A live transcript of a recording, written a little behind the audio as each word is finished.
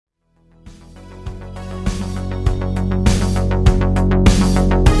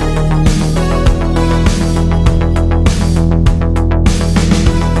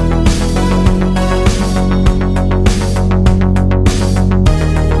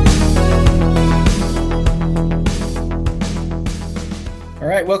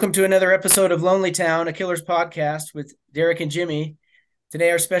right, welcome to another episode of Lonely Town, a Killers podcast with Derek and Jimmy. Today,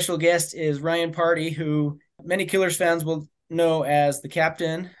 our special guest is Ryan Party, who many Killers fans will know as the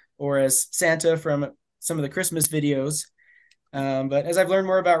Captain or as Santa from some of the Christmas videos. But as I've learned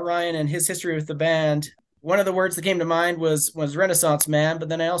more about Ryan and his history with the band, one of the words that came to mind was Renaissance man. But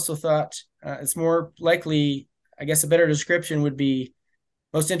then I also thought it's more likely, I guess, a better description would be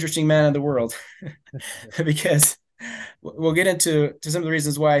most interesting man in the world, because we'll get into some of the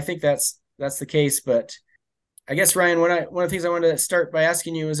reasons why I think that's the case. But I guess Ryan, one of the things I wanted to start by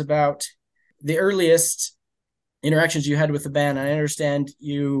asking you is about the earliest interactions you had with the band. I understand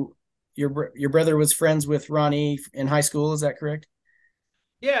your brother was friends with Ronnie in high school. Is that correct?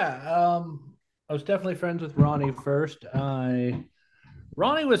 Yeah, I was definitely friends with Ronnie first.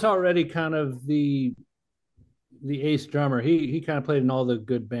 Ronnie was already kind of the ace drummer. He kind of played in all the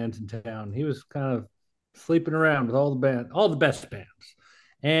good bands in town. He was kind of sleeping around with all the best bands.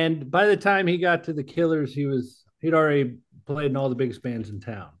 And by the time he got to the Killers, he'd already played in all the biggest bands in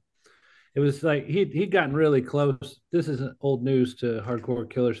town. It was like he'd gotten really close. This isn't old news to hardcore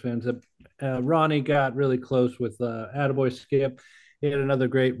Killers fans. Ronnie got really close with Attaboy Skip. He had another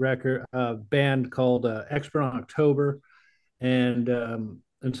great record band called Expert on October, and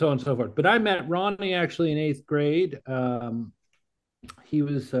so on and so forth. But I met Ronnie actually in eighth grade. He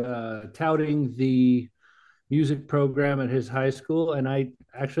was touting the music program at his high school, and I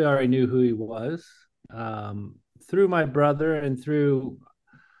actually already knew who he was through my brother and through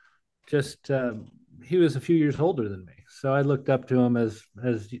just he was a few years older than me, so I looked up to him as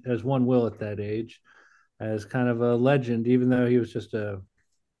one will at that age, as kind of a legend, even though he was just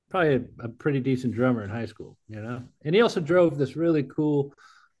probably a pretty decent drummer in high school, you know. And he also drove this really cool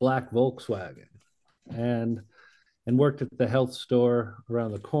black Volkswagen, and worked at the health store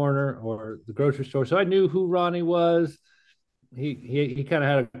around the corner or the grocery store. So I knew who Ronnie was. He kind of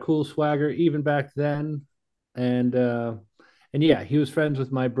had a cool swagger even back then, and yeah, he was friends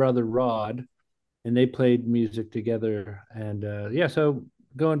with my brother Rod, and they played music together. And yeah, so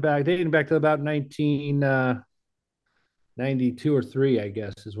dating back to about 1992 or three, I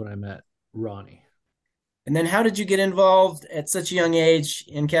guess, is when I met Ronnie. And then how did you get involved at such a young age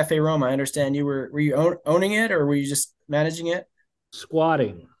in Cafe Roma? I understand were you owning it, or were you just managing it?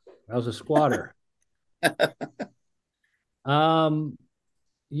 Squatting. I was a squatter. Um,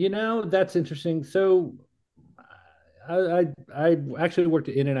 that's interesting. So I actually worked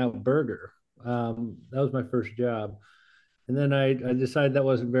at In-N-Out Burger. That was my first job, and then I decided that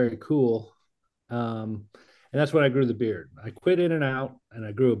wasn't very cool. And that's when I grew the beard. I quit In-N-Out and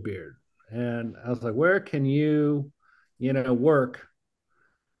I grew a beard. And I was like, where can work,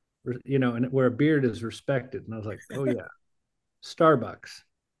 and where a beard is respected? And I was like, oh yeah, Starbucks.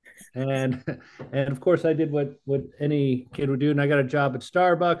 And and of course I did what any kid would do, and I got a job at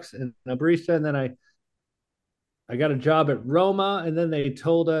Starbucks and a barista, and then I got a job at Roma, and then they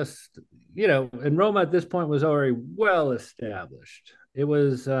told us, and Roma at this point was already well established. It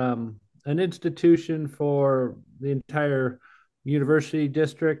was an institution for the entire university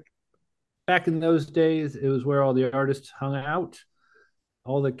district. Back in those days, it was where all the artists hung out.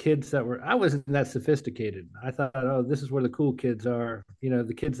 All the kids I wasn't that sophisticated. I thought, oh, this is where the cool kids are,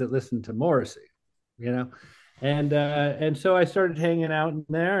 the kids that listen to Morrissey, you know. And so I started hanging out in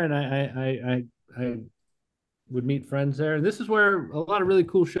there, and I would meet friends there. And this is where a lot of really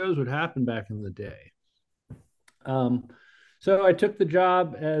cool shows would happen back in the day. Um, so I took the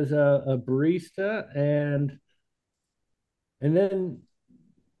job as a barista, and then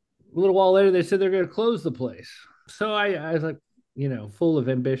a little while later they said they're going to close the place. So I was like, full of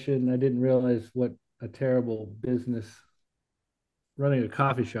ambition. I didn't realize what a terrible business running a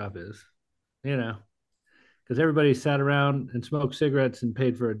coffee shop is, you know, because everybody sat around and smoked cigarettes and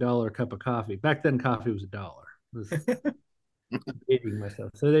paid for $1 a cup of coffee. Back then, coffee was $1. It was dating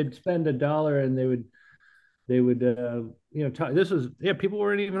myself. So they'd spend $1 and they would talk. This was, yeah, people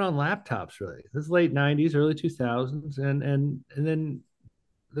weren't even on laptops really. This is late 90s, early 2000s, and then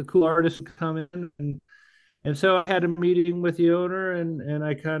the cool artists would come in, and so I had a meeting with the owner, and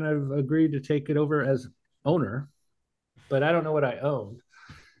I kind of agreed to take it over as owner, but I don't know what I owned.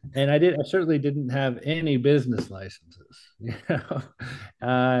 And I certainly didn't have any business licenses,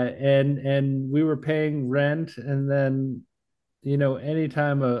 and we were paying rent, and then,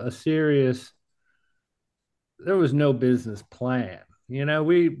 anytime a serious, there was no business plan.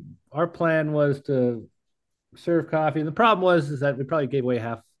 Our plan was to serve coffee. And the problem was is that we probably gave away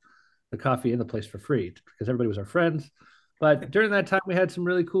half the coffee in the place for free because everybody was our friends. But during that time, we had some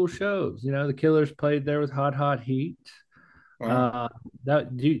really cool shows. The Killers played there with Hot Hot Heat. Wow, Uh,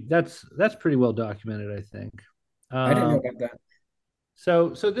 that's pretty well documented, I think. I didn't know Um, about that.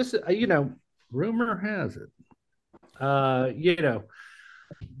 So this, rumor has it, you know,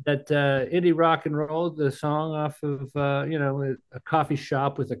 that indie rock and roll, the song off of, a coffee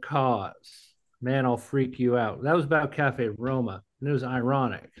shop with a cause. Man, I'll freak you out. That was about Cafe Roma, and it was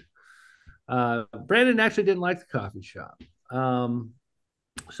ironic. Brandon actually didn't like the coffee shop.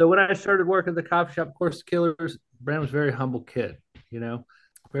 So when I started working at the coffee shop, of course, the Killers, Brandon was a very humble kid, you know,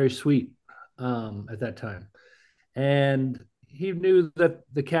 very sweet at that time. And he knew that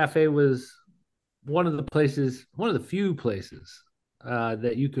the cafe was one of the few places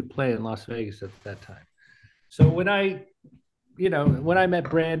that you could play in Las Vegas at that time. So when I met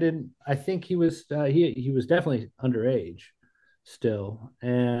Brandon, I think he was definitely underage still,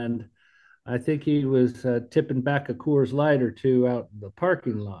 and I think he was tipping back a Coors Light or two out in the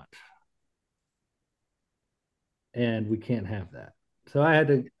parking lot, and we can't have that. So I had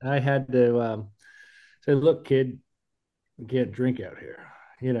to say, look, kid, we can't drink out here.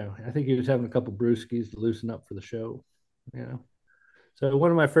 I think he was having a couple brewskis to loosen up for the show. You know, so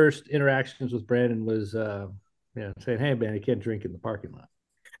one of my first interactions with Brandon was, saying, "Hey, man, you can't drink in the parking lot."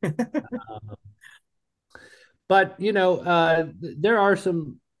 Uh, but there are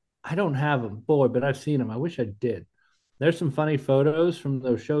some. I don't have them, boy, but I've seen them. I wish I did. There's some funny photos from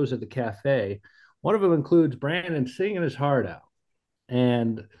those shows at the cafe. One of them includes Brandon singing his heart out,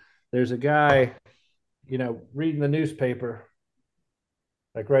 and there's a guy, reading the newspaper,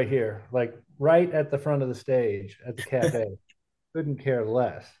 like right here, like right at the front of the stage at the cafe. Couldn't care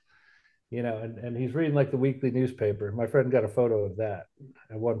less, and he's reading like the weekly newspaper. My friend got a photo of that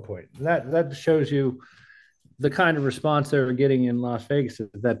at one point. That shows you the kind of response they were getting in Las Vegas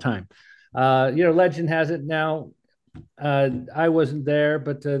at that time. Legend has it now. I wasn't there,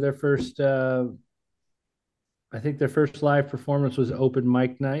 but I think their first live performance was open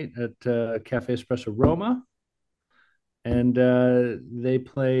mic night at Cafe Espresso Roma, and they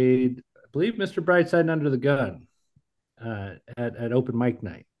played, I believe, Mr. Brightside and Under the Gun at open mic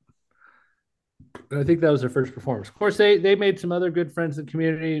night. I think that was their first performance. Of course, they made some other good friends in the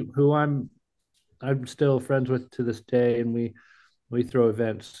community who I'm still friends with to this day, and we throw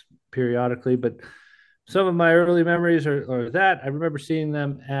events periodically. But some of my early memories are that I remember seeing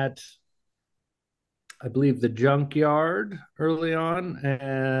them at, I believe, the Junkyard early on,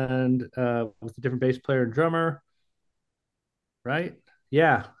 and with a different bass player and drummer, right?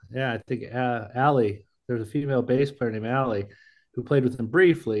 Yeah. I think Allie. There's a female bass player named Allie who played with them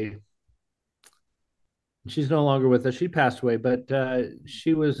briefly. She's no longer with us. She passed away, but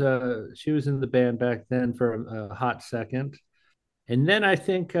she was in the band back then for a hot second. And then I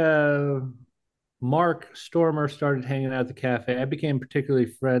think Mark Stormer started hanging out at the cafe. I became particularly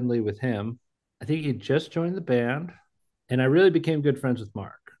friendly with him. I think he just joined the band, and I really became good friends with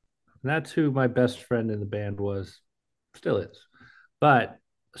Mark. And that's who my best friend in the band was, still is. But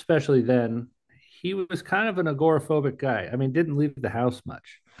especially then, he was kind of an agoraphobic guy. I mean, didn't leave the house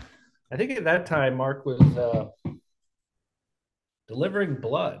much. I think at that time, Mark was delivering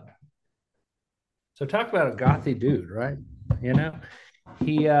blood. So talk about a gothy dude, right? You know,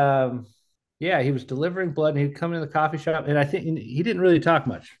 he, yeah, he was delivering blood, and he'd come in the coffee shop, and I think he didn't really talk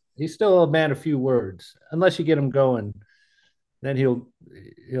much. He's still a man of few words, unless you get him going. Then he'll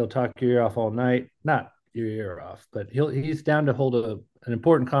talk your ear off all night. Not your ear off, but he's down to hold an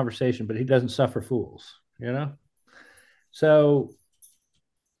important conversation, but he doesn't suffer fools, you know. So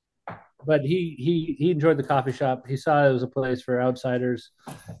but he enjoyed the coffee shop. He saw it was a place for outsiders,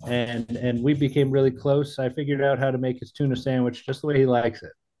 and we became really close. I figured out how to make his tuna sandwich just the way he likes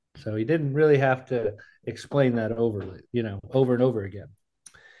it, so he didn't really have to explain that over and over again.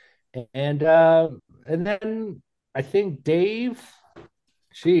 And then I think Dave,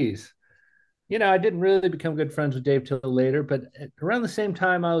 geez, I didn't really become good friends with Dave till later, but around the same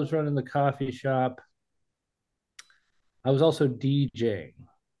time I was running the coffee shop, I was also DJing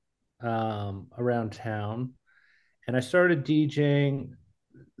around town. And I started DJing.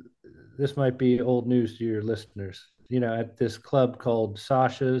 This might be old news to your listeners. At this club called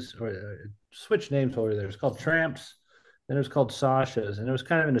Sasha's, or switch names over there. It's called Tramps, then it was called Sasha's, and it was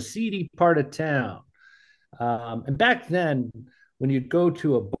kind of in a seedy part of town. And back then, when you'd go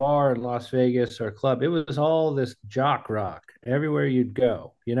to a bar in Las Vegas or a club, it was all this jock rock everywhere you'd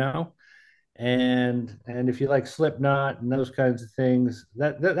go, and if you like Slipknot and those kinds of things,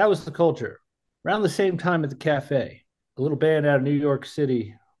 that was the culture. Around the same time at the cafe, a little band out of New York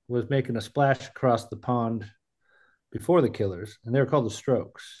City was making a splash across the pond before the Killers, and they were called the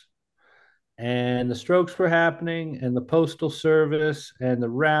Strokes. And the Strokes were happening, and the Postal Service, and the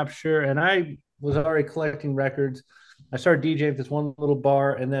Rapture, and I was already collecting records. I started DJing at this one little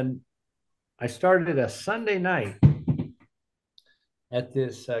bar, and then I started a Sunday night at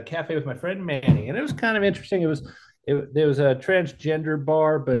this cafe with my friend Manny, and it was kind of interesting. There was a transgender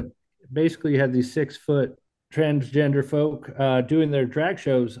bar, but basically you had these 6 foot transgender folk doing their drag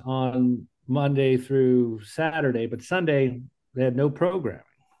shows on Monday through Saturday, but Sunday they had no programming.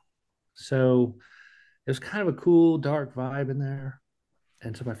 So it was kind of a cool, dark vibe in there.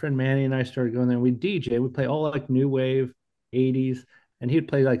 And so my friend Manny and I started going there. And we DJ. We play all like new wave, 80s, and he'd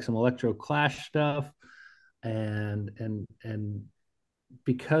play like some electro clash stuff. And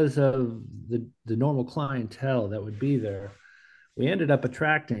because of the normal clientele that would be there, we ended up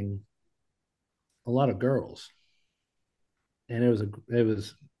attracting a lot of girls. And it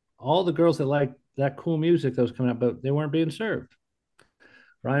was all the girls that liked that cool music that was coming out, but they weren't being served.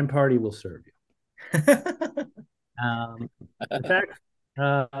 Ryan Party will serve you. In fact,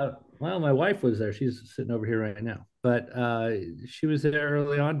 well, my wife was there. She's sitting over here right now, but she was there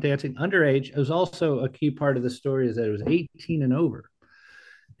early on dancing underage. It was also a key part of the story is that it was 18 and over.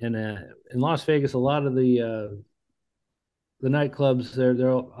 And in Las Vegas, a lot of the nightclubs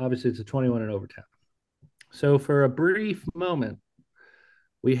they're obviously it's a 21 and over town. So for a brief moment,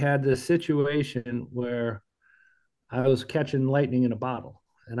 we had this situation where I was catching lightning in a bottle,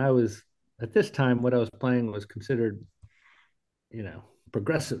 and I was at this time what I was playing was considered,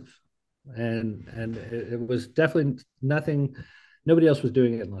 progressive, and it was definitely nothing. Nobody else was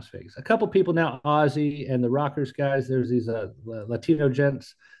doing it in Las Vegas. A couple people now, Ozzy and the Rockers guys. There's these Latino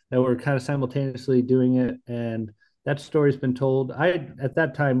gents that were kind of simultaneously doing it, and that story's been told. I at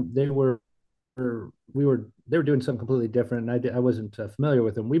that time they were doing something completely different, and I wasn't familiar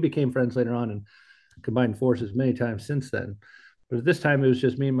with them. We became friends later on and combined forces many times since then. But at this time, it was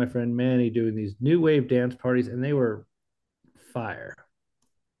just me and my friend Manny doing these new wave dance parties, and they were fire.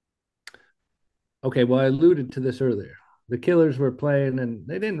 Okay, well, I alluded to this earlier. The Killers were playing, and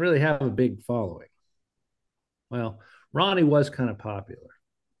they didn't really have a big following. Well, Ronnie was kind of popular,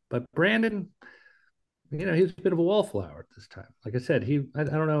 but Brandon, he was a bit of a wallflower at this time. Like I said, I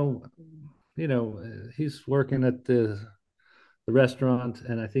don't know, he's working at the restaurant,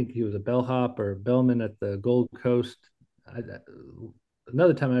 and I think he was a bellhop or bellman at the Gold Coast.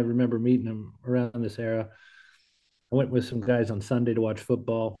 Another time I remember meeting him around this era. I went with some guys on Sunday to watch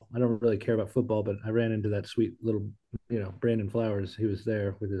football. I don't really care about football, but I ran into that sweet little, Brandon Flowers. He was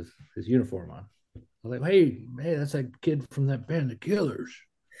there with his uniform on. I was like, hey, that's that kid from that band, The Killers.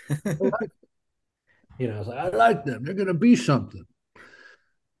 I was like, I like them. They're gonna be something.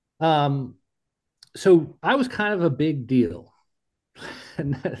 So I was kind of a big deal,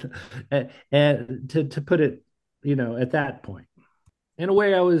 and to put it, at that point in a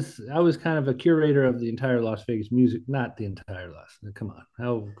way, I was kind of a curator of the entire Las Vegas music, not the entire Las. Come on,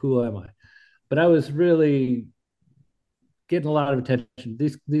 how cool am I? But I was really getting a lot of attention.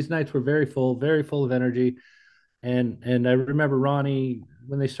 These nights were very full of energy, and I remember Ronnie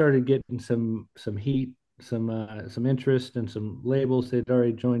when they started getting some heat, some interest, and some labels. They'd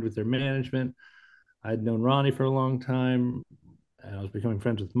already joined with their management. I'd known Ronnie for a long time, and I was becoming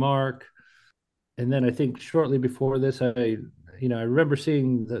friends with Mark. And then I think shortly before this, I remember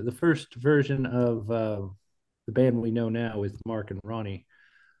seeing the first version of the band we know now with Mark and Ronnie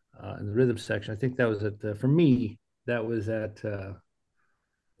in the rhythm section. I think that was for me, that was at the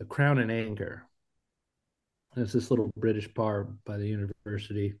Crown and Anchor. It's this little British bar by the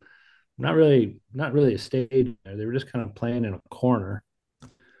university. Not really a stage there. They were just kind of playing in a corner.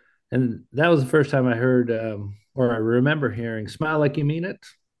 And that was the first time I heard, or I remember hearing "Smile Like You Mean It,"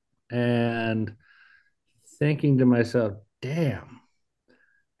 and thinking to myself, damn,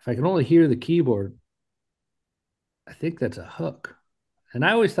 if I can only hear the keyboard, I think that's a hook. And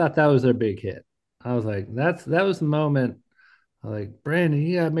I always thought that was their big hit. I was like, that was the moment. I was like, Brandon,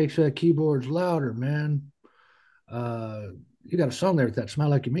 you gotta make sure that keyboard's louder, man. Uh, you got a song there with that "Smile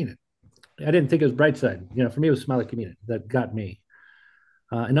Like You Mean It." I didn't think it was Brightside. For me, it was "Smile Like You Mean It" that got me.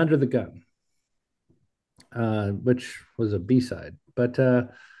 And "Under the Gun," which was a B-side. But I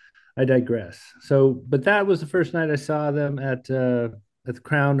digress. So, but that was the first night I saw them at the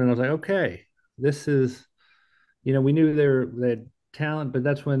Crown, and I was like, okay, this is, we knew they had talent, but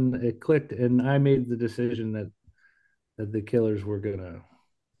that's when it clicked, and I made the decision that the Killers were gonna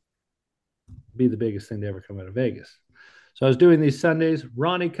be the biggest thing to ever come out of Vegas. So I was doing these Sundays.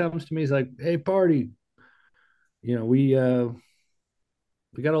 Ronnie comes to me, he's like, "Hey, Party, we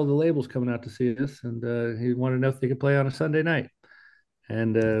got all the labels coming out to see us, and he wanted to know if they could play on a Sunday night."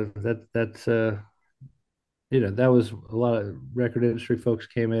 And that's that was a lot of record industry folks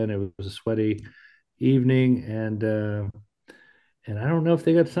came in. It was a sweaty evening, and I don't know if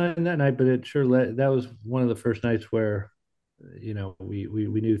they got signed that night, but it sure that was one of the first nights where we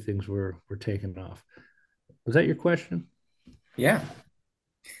knew things were taking off. Was that your question? Yeah.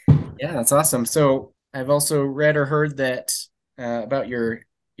 Yeah, that's awesome. So I've also read or heard that about your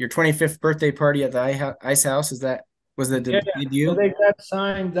 25th birthday party at the Ice House. Is that was that Yeah, did so you? they got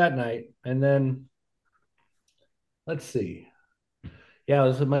signed that night, and then let's see. Yeah, it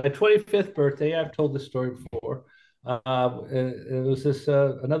was my 25th birthday. I've told this story before. It was this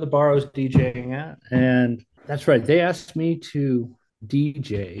another bar I was DJing at, and that's right. They asked me to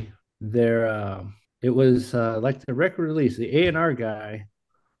DJ their. It was like the record release. The A&R guy,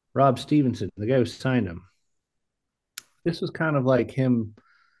 Rob Stevenson, the guy who signed him. This was kind of like him.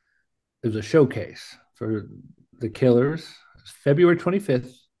 It was a showcase for the Killers. February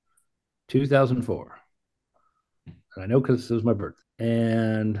 25th, 2004. And I know because it was my birthday.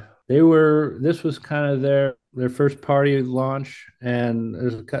 And this was kind of their first party launch. And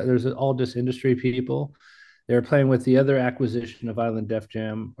there's all just industry people. They were playing with the other acquisition of Island Def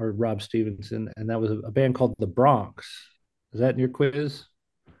Jam or Rob Stevenson. And that was a band called The Bronx. Is that in your quiz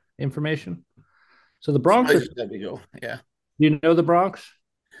information? So the Bronx Somebody are, just let me go. Yeah. you know the Bronx?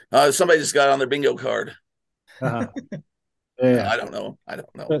 Somebody just got on their bingo card. Uh-huh. Yeah. I don't know. I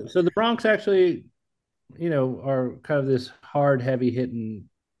don't know. So the Bronx actually, are kind of this hard, heavy hitting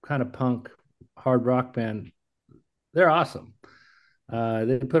kind of punk hard rock band. They're awesome.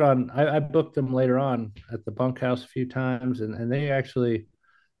 They put on. I booked them later on at the Bunkhouse a few times, and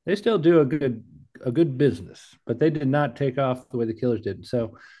they still do a good business, but they did not take off the way the Killers did.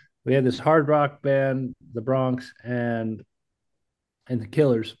 So we had this hard rock band, the Bronx, and the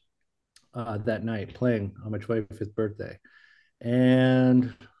Killers that night playing on my 25th birthday,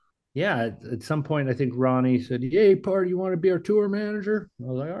 and yeah, at some point, I think Ronnie said, "Hey, party, you want to be our tour manager?" I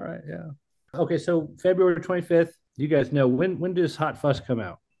was like, "All right, yeah." Okay, so February 25th. You guys know when does Hot Fuss come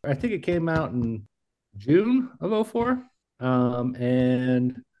out? I think it came out in June of '04.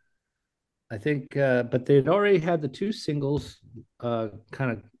 And I think, but they'd already had the two singles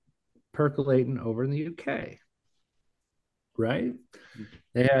kind of percolating over in the UK, right?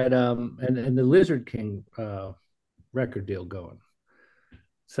 They had and the Lizard King record deal going.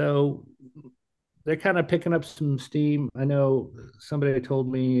 So they're kind of picking up some steam. I know somebody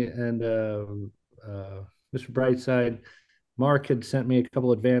told me, and Mr. Brightside, Mark had sent me a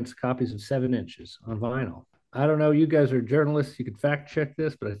couple advanced copies of 7 Inches on vinyl. I don't know. You guys are journalists. You could fact check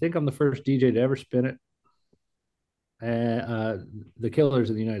this, but I think I'm the first DJ to ever spin it. And the Killers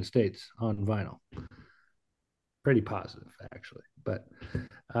in the United States on vinyl. Pretty positive, actually. But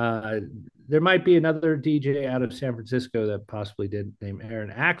uh, there might be another DJ out of San Francisco that possibly did, named Aaron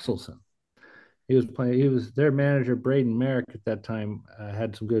Axelson. He was playing. He was their manager, Braden Merrick, at that time.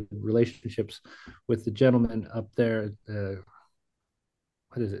 Had some good relationships with the gentleman up there.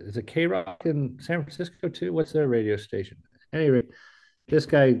 What is it? Is it K Rock in San Francisco too? What's their radio station? Anyway, this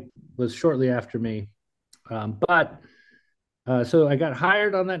guy was shortly after me, but so I got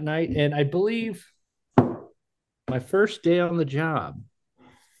hired on that night, and I believe my first day on the job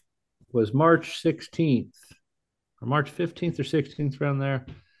was March 16th or March 15th or 16th, around there.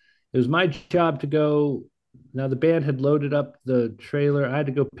 It was my job to go. Now the band had loaded up the trailer. I had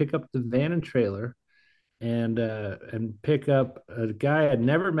to go pick up the van and trailer, and pick up a guy I'd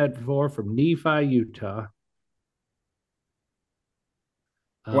never met before from Nephi, Utah.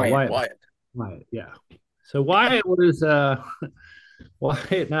 Wyatt. Wyatt, Wyatt. Wyatt, yeah. So Wyatt was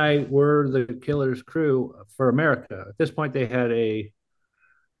Wyatt and I were the Killers crew for America. At this point, they had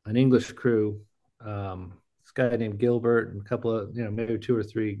an English crew. This guy named Gilbert and a couple of, maybe two or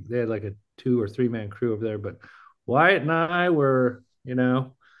three. They had like a 2 or 3 man crew over there. But Wyatt and I were,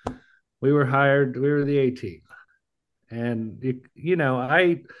 we were hired. We were the A team, and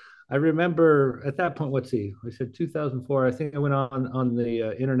I remember at that point. Let's see. I said 2004. I think I went on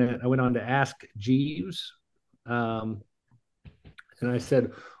the internet. I went on to Ask Jeeves, um, and I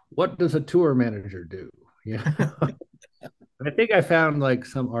said, "What does a tour manager do?" Yeah. I think I found like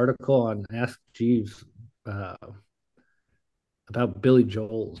some article on Ask Jeeves uh, about Billy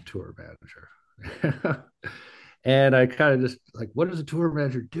Joel's tour manager. And I kind of just like, what does a tour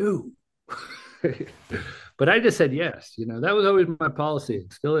manager do? But I just said yes. That was always my policy.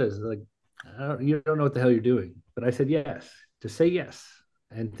 It still is. Like, you don't know what the hell you're doing. But I said yes. Just say yes,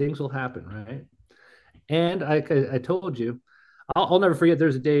 and things will happen, right? And I told you, I'll never forget.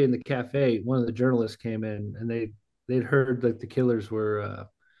 There's a day in the cafe. One of the journalists came in, and they'd heard that the Killers were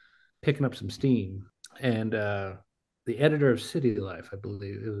picking up some steam, and the editor of City Life, I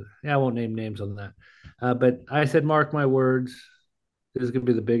believe. I won't name names on that, but I said, mark my words, this is going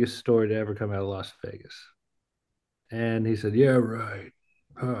to be the biggest story to ever come out of Las Vegas. And he said, yeah, right.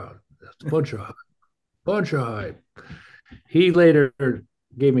 That's a bunch of hype. He later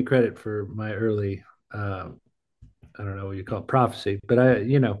gave me credit for my early I don't know what you call it, prophecy, but I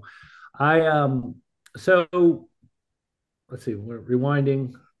so let's see, we're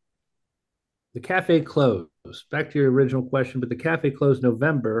rewinding. The cafe closed. Back to your original question, but the cafe closed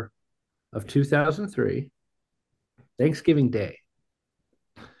November of 2003, Thanksgiving Day.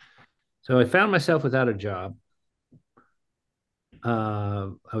 So I found myself without a job. I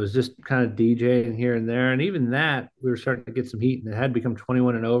was just kind of DJing here and there, and even that we were starting to get some heat, and it had become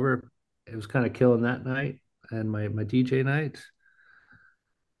 21 and over. It was kind of killing that night and my DJ nights.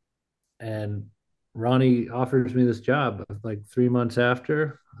 And Ronnie offers me this job like 3 months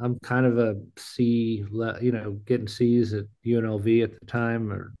after. I'm kind of a C, getting C's at UNLV at the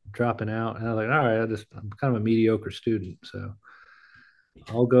time or dropping out. And I was like, all right, I'm kind of a mediocre student. So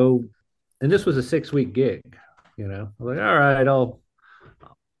I'll go. And this was a 6 week gig, I'm like, all right, I don't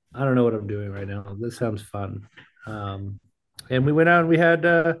know what I'm doing right now. This sounds fun. And we went out and we had,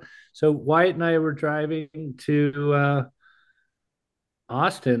 so Wyatt and I were driving to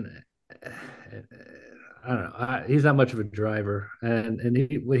Austin. I don't know. He's not much of a driver, and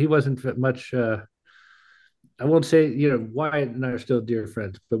he wasn't much. I won't say Wyatt and I are still dear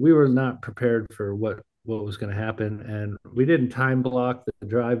friends, but we were not prepared for what was going to happen, and we didn't time block the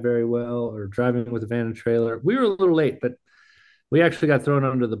drive very well, or driving with a van and trailer. We were a little late, but we actually got thrown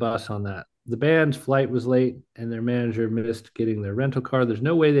under the bus on that. The band's flight was late, and their manager missed getting their rental car. There's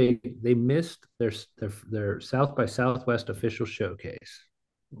no way they missed their South by Southwest official showcase.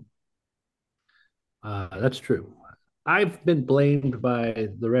 That's true. I've been blamed by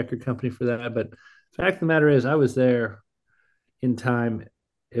the record company for that, but the fact of the matter is, I was there in time.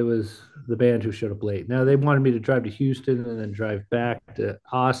 It was the band who showed up late. Now they wanted me to drive to Houston and then drive back to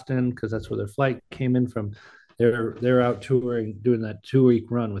Austin because that's where their flight came in from. They're out touring, doing that 2 week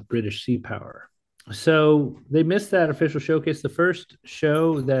run with British Sea Power. So they missed that official showcase. The first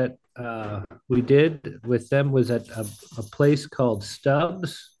show that we did with them was at a place called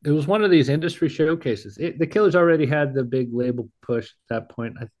Stubbs. It was one of these industry showcases. The Killers already had the big label push at that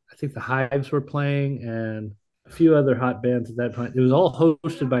point. I think the Hives were playing and a few other hot bands at that point. It was all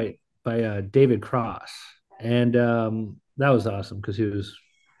hosted by David Cross, and that was awesome because he was,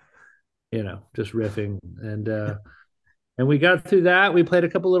 just riffing and we got through that. We played a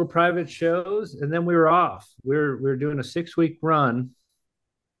couple little private shows, and then we were off. We were doing a 6 week run,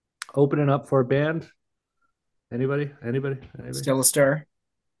 opening up for a band. Anybody? Stella Star.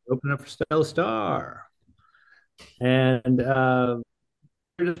 Open up for Stella Star, and we're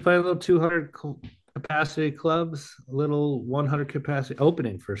just playing little 200 capacity clubs, a little 100 capacity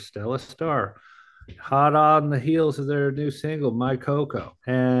opening for Stella Star. Hot on the heels of their new single, My Coco,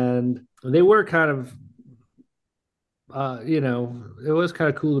 and they were kind of it was kind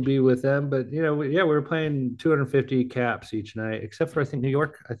of cool to be with them, but we were playing 250 caps each night, except for I think New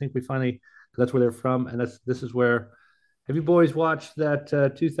York. I think we finally, that's where they're from, and this is where. Have you boys watched that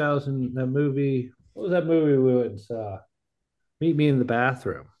 2000 movie? What was that movie we went and saw? Meet Me in the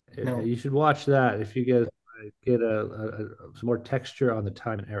Bathroom. No. You should watch that if you get some more texture on the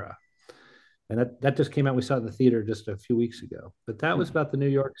time and era. And that just came out. We saw it in the theater just a few weeks ago. But that was about the New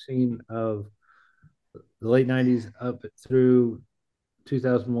York scene of the late 90s up through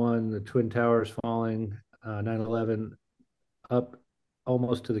 2001, the Twin Towers falling, 9/11, up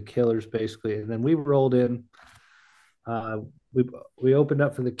almost to the Killers, basically. And then we rolled in. We opened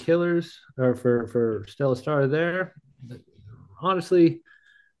up for the Killers, or for Stella Star there. Honestly,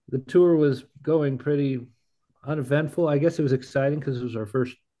 the tour was going pretty uneventful. I guess it was exciting because it was our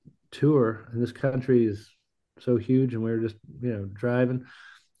first tour, and this country is so huge, and we were just driving.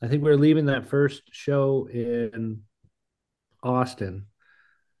 I think we were leaving that first show in Austin,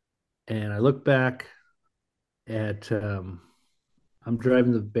 and I look back at I'm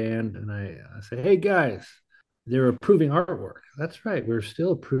driving the band, and I say, "Hey guys, they're approving artwork." That's right, we're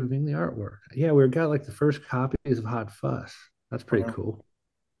still approving the artwork. Yeah, we got like the first copies of Hot Fuss. That's pretty cool.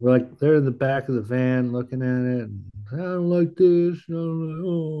 We're like, they're in the back of the van looking at it, and I don't like this. I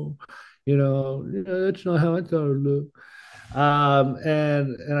don't like, that's not how I thought it looked.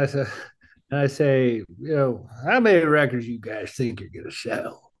 And I say, how many records you guys think you're gonna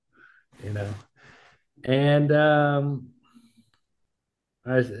sell? And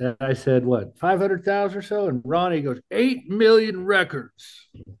I said, what, 500,000 or so? And Ronnie goes, 8 million records.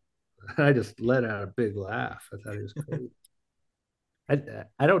 I just let out a big laugh. I thought he was crazy.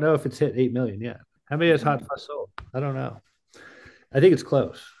 I don't know if it's hit 8 million yet. How many has Hot Fuss sold? I don't know. I think it's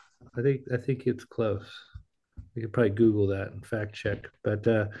close. I think it's close. You could probably Google that and fact check. But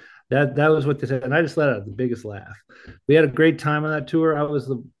that was what they said, and I just let out the biggest laugh. We had a great time on that tour.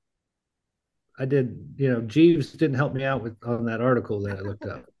 Jeeves didn't help me out on that article that I looked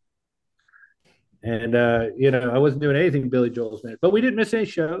up. And I wasn't doing anything Billy Joel's man, but we didn't miss any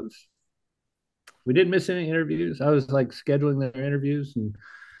shows. We didn't miss any interviews. I was like scheduling their interviews,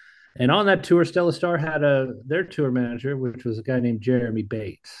 and on that tour, Stella Star had their tour manager, which was a guy named Jeremy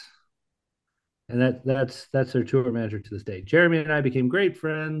Bates, and that's their tour manager to this day. Jeremy and I became great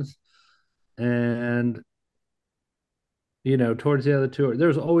friends, and towards the end of the tour, there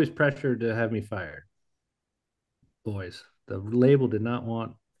was always pressure to have me fired. Boys, the label did not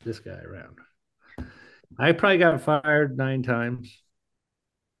want this guy around. I probably got fired 9 times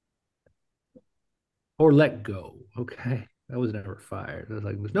or let go. Okay. I was never fired. I was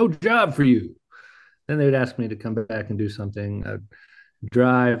like, there's no job for you. Then they would ask me to come back and do something. I'd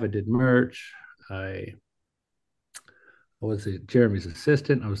drive, I did merch. I was Jeremy's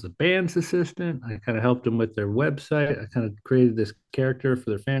assistant. I was the band's assistant. I kind of helped them with their website. I kind of created this character for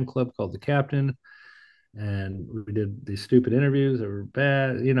their fan club called the Captain. And we did these stupid interviews that were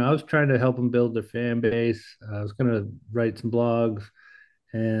bad. I was trying to help them build their fan base. I was going to write some blogs,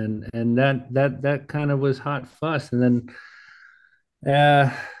 and that kind of was hot fuss. And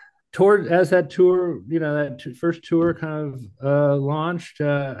then toward as that tour, first tour kind of launched,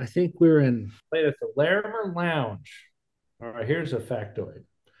 I think we were played at the Larimer Lounge. All right, here's a factoid.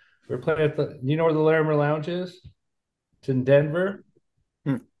 We were playing at you know where the Larimer Lounge is? It's in Denver.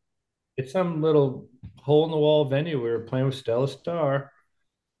 It's some little hole in the wall venue. We were playing with Stella Star.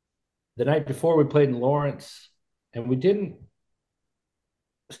 The night before, we played in Lawrence, and we didn't.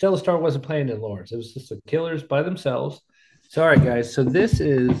 Stella Star wasn't playing in Lawrence. It was just the Killers by themselves. Sorry, guys. So this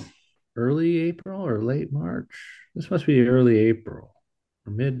is early April or late March. This must be early April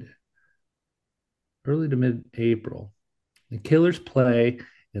or early to mid April. The Killers play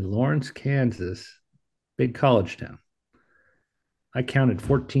in Lawrence, Kansas, big college town. I counted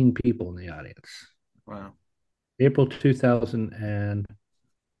 14 people in the audience. Wow. April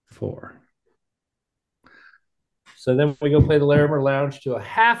 2004. So then we go play the Larimer Lounge to a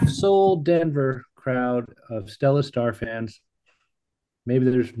half-sold Denver crowd of Stella Star fans. Maybe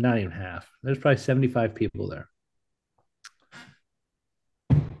there's not even half. There's probably 75 people there.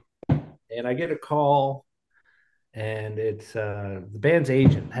 And I get a call, and it's the band's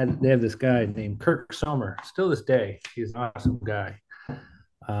agent. They have this guy named Kirk Sommer. Still this day, he's an awesome guy.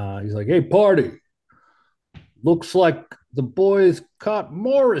 He's like, "Hey, Party, looks like the boys caught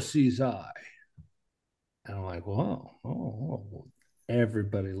Morrissey's eye." And I'm like, "Whoa, oh."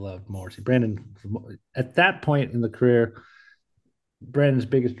 Everybody loved Morrissey. Brandon, at that point in the career, Brandon's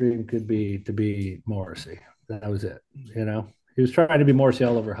biggest dream could be to be Morrissey. That was it. He was trying to be Morrissey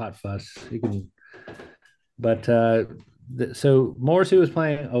all over Hot Fuss. So Morrissey was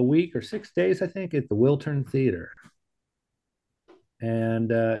playing a week or 6 days, I think, at the Wiltern Theater.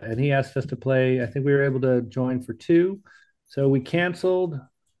 And he asked us to play. I think we were able to join for 2. So we canceled.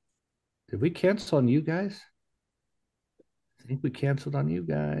 Did we cancel on you guys? I think we canceled on you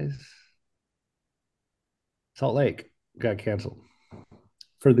guys. Salt Lake got canceled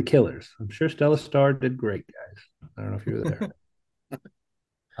for the Killers. I'm sure Stella Star did great, guys. I don't know if you were there.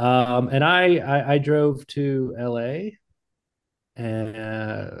 And I drove to LA, and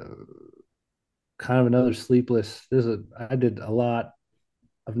kind of another sleepless. I did a lot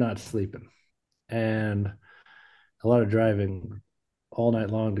of not sleeping and a lot of driving all night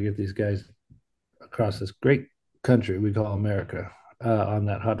long to get these guys across this great country we call America on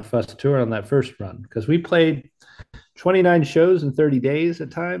that Hot Fuss tour on that first run, because we played 29 shows in 30 days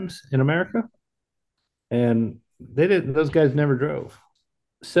at times in America, and those guys never drove.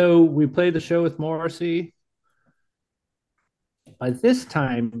 So we played the show with Morrissey. By this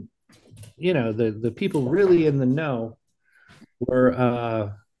time, the people really in the know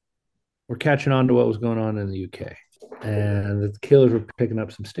were catching on to what was going on in the UK, and the Killers were picking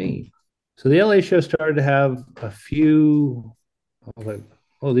up some steam. So the LA show started to have a few, like,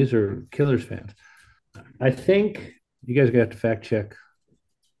 oh, these are Killers fans. I think you guys are gonna have to fact check.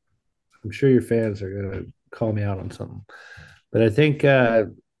 I'm sure your fans are gonna call me out on something, but I think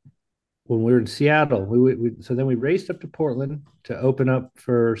when we were in Seattle, so then we raced up to Portland to open up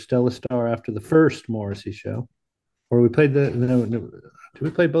for Stella Star after the first Morrissey show, or we played no, did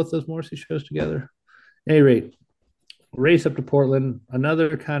we play both those Morrissey shows together? At any rate, race up to Portland,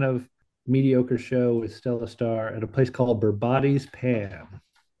 another kind of mediocre show with Stella Star at a place called Berbati's Pam.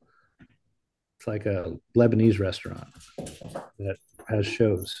 It's like a Lebanese restaurant that has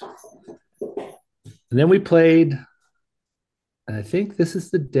shows. And then we played, and I think this is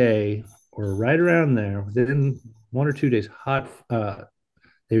the day, or right around there, within 1 or 2 days,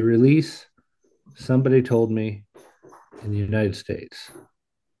 they release Somebody Told Me in the United States.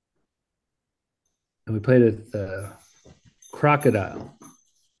 And we played at the Crocodile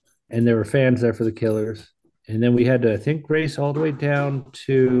and there were fans there for the Killers. And then we had to, I think, race all the way down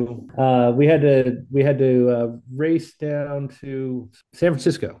to race down to San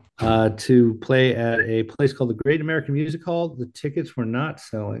Francisco to play at a place called the Great American Music Hall. The tickets were not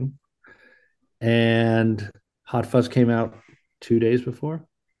selling, and Hot Fuzz came out 2 days before.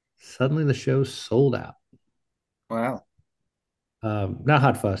 Suddenly, the show sold out. Wow. Not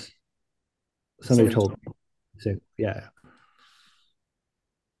Hot Fuzz. Somebody told me. Yeah.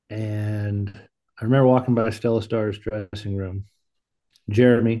 And I remember walking by Stella Star's dressing room.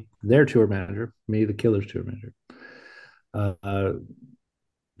 Jeremy, their tour manager, me, the Killers tour manager.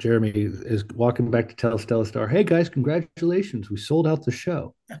 Jeremy is walking back to tell Stella Star, "Hey guys, congratulations, we sold out the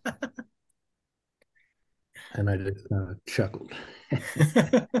show." And I just chuckled.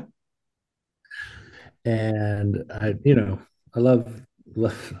 And I love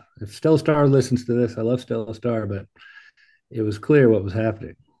if Stella Star listens to this, I love Stella Star, but it was clear what was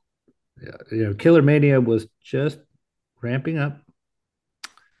happening. Killer Mania was just ramping up.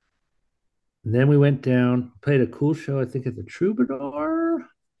 And then we went down, played a cool show, I think at the Troubadour.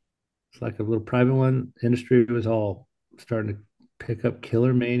 It's like a little private one. Industry was all starting to pick up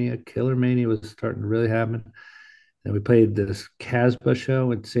Killer Mania. Killer Mania was starting to really happen. And we played this Casbah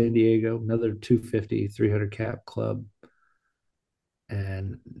show in San Diego, another 250, 300 cap club.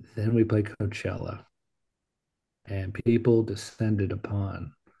 And then we played Coachella. And people descended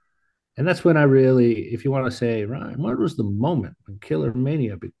upon. And that's when I really, if you want to say, Ryan, what was the moment when Killer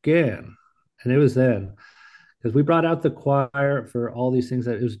Mania began? And it was then, because we brought out the choir for all these things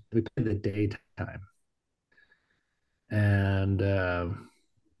we played the daytime. And I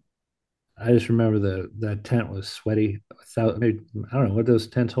just remember that tent was sweaty. Maybe, I don't know what those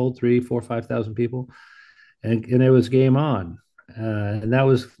tents hold, 3, 4, 5,000 people. And it was game on. And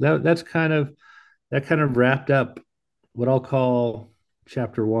that kind of wrapped up what I'll call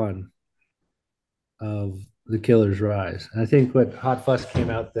chapter 1 of the Killer's rise. And I think what Hot Fuss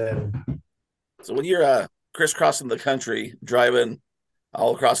came out then. So when you're crisscrossing the country, driving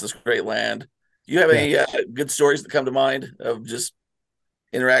all across this great land, do you have any good stories that come to mind of just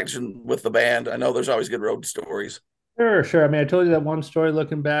interaction with the band? I know there's always good road stories. Sure. I mean, I told you that one story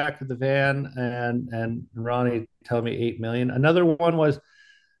looking back at the van and Ronnie telling me 8 million. Another one was,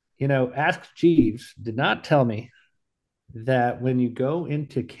 Ask Jeeves did not tell me that when you go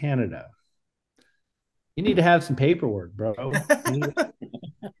into Canada, you need to have some paperwork, bro.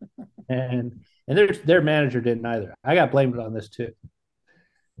 and their manager didn't either. I got blamed on this too.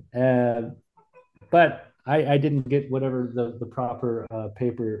 But I didn't get whatever the proper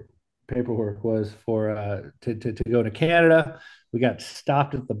paperwork was for to go to Canada. We got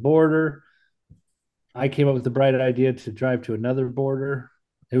stopped at the border. I came up with the bright idea to drive to another border.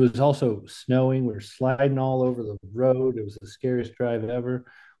 It was also snowing. We were sliding all over the road. It was the scariest drive ever.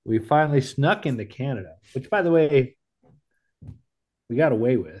 We finally snuck into Canada, which, by the way, we got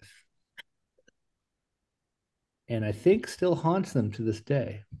away with. And I think still haunts them to this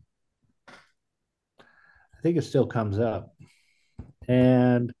day. I think it still comes up.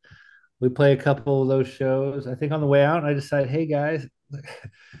 And we play a couple of those shows. I think on the way out, I decided, hey guys,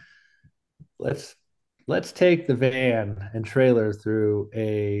 let's take the van and trailer through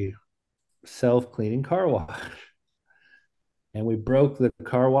a self-cleaning car wash. And we broke the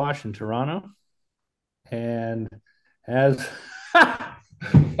car wash in Toronto. And as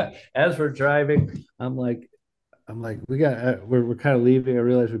as we're driving, I'm like, we're kind of leaving. I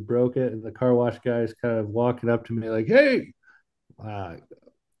realized we broke it, and the car wash guy is kind of walking up to me like, "Hey,"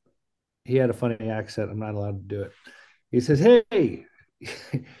 he had a funny accent. I'm not allowed to do it. He says, "Hey,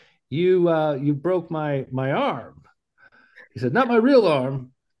 you broke my arm." He said, "Not my real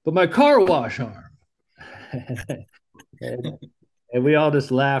arm, but my car wash arm." and we all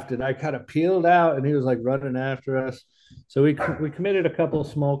just laughed, and I kind of peeled out, and he was like running after us. So we committed a couple of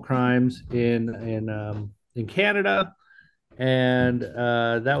small crimes in Canada, and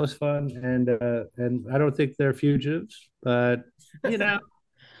that was fun. And I don't think they're fugitives, but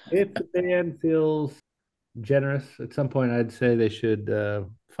if the band feels generous at some point, I'd say they should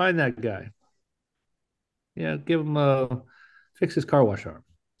find that guy. Give him fix his car wash arm.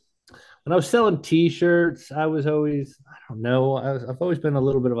 When I was selling T-shirts, I was always, I don't know, I've always been a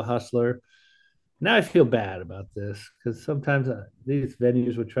little bit of a hustler. Now I feel bad about this because sometimes these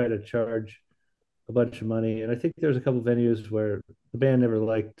venues would try to charge a bunch of money. And I think there's a couple of venues where the band never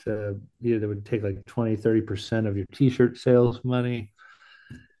liked they would take like 20-30% of your T-shirt sales money.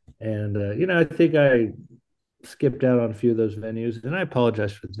 And I think I skipped out on a few of those venues, and I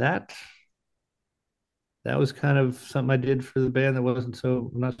apologize for that. That was kind of something I did for the band that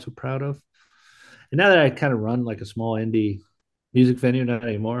I'm not so proud of. And now that I kind of run like a small indie music venue, not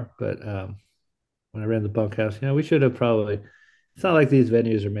anymore. But when I ran the bunkhouse, we should have probably. It's not like these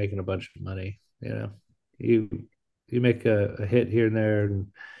venues are making a bunch of money. You you make a hit here and there, and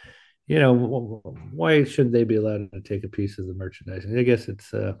why shouldn't they be allowed to take a piece of the merchandising? I guess it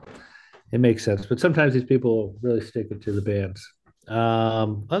makes sense, but sometimes these people really stick it to the bands.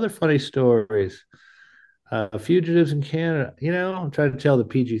 Other funny stories. Fugitives in Canada. I'm trying to tell the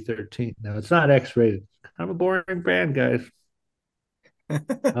PG-13. Now it's not X-rated. I'm a boring band, guys.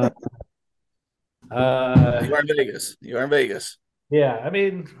 Uh, uh, You are in Vegas. You are in Vegas. yeah, I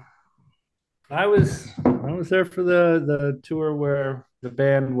mean, I was there for the tour where the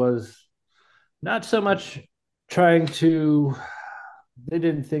band was not so much trying to. They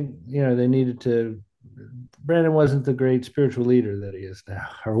didn't think they needed to. Brandon wasn't the great spiritual leader that he is now,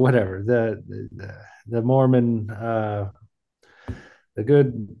 or whatever. The Mormon, the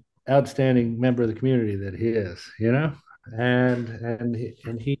good, outstanding member of the community that he is, and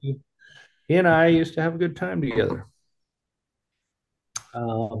he and I used to have a good time together.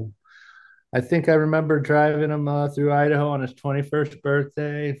 Um, I think I remember driving him through Idaho on his 21st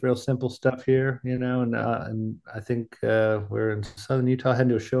birthday. Real simple stuff here, and I think we're in southern Utah, heading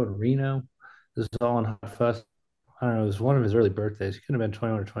to a show in Reno. This is all in Hot Fuss. I don't know. It was one of his early birthdays. He could have been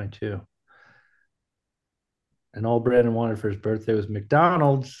 21 or 22. And all Brandon wanted for his birthday was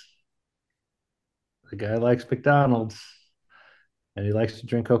McDonald's. The guy likes McDonald's, and he likes to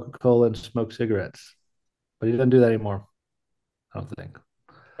drink Coca-Cola and smoke cigarettes, but he doesn't do that anymore. I don't think.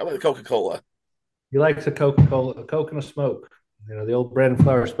 How about the Coca Cola? He likes a Coca-Cola, a Coke and a smoke. The old Brandon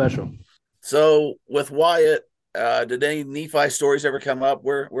Flower special. So with Wyatt, did any Nephi stories ever come up?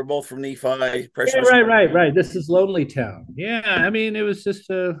 We're both from Nephi. Yeah, Pressure. right. This is Lonely Town. Yeah, I mean, it was just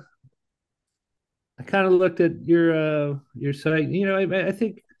I kind of looked at your site. I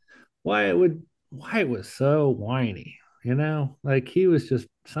think Wyatt was so whiny. Like he was just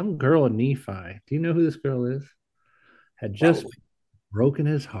some girl in Nephi. Do you know who this girl is? Had just Probably. broken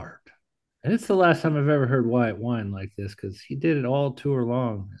his heart. And it's the last time I've ever heard Wyatt whine like this because he did it all tour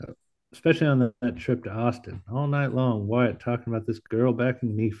long, especially on that trip to Austin. All night long, Wyatt talking about this girl back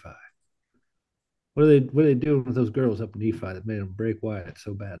in Nephi. What are they doing with those girls up in Nephi that made them break Wyatt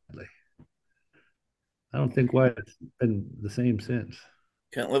so badly? I don't think Wyatt's been the same since.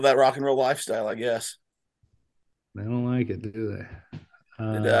 Can't live that rock and roll lifestyle, I guess. They don't like it, do they?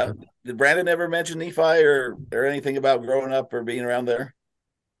 Did Uh, uh did Brandon ever mention Nephi or anything about growing up or being around there?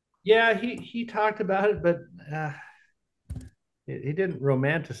 yeah, he talked about it, but he didn't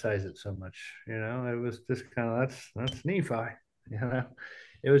romanticize it so much. It was just kind of that's Nephi. You know,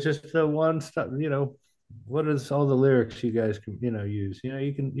 it was just the one stuff. What is all the lyrics you guys can use?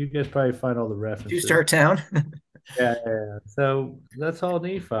 You guys probably find all the Two references. Star Town. Yeah. So that's all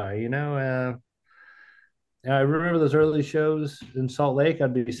Nephi. I remember those early shows in Salt Lake.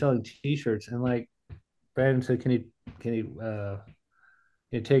 I'd be selling T-shirts, and like Brandon said, can you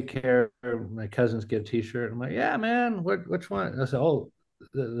take care of my cousins get a T-shirt? I'm like, yeah, man. Which one? I said, oh,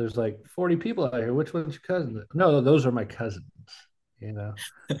 there's like 40 people out here. Which one's your cousin? No, those are my cousins. You know,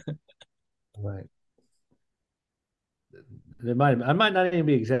 like I might not even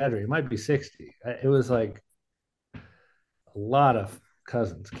be exaggerating. It might be 60. It was like a lot of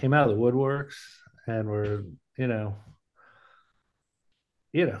cousins came out of the woodworks and were, you know,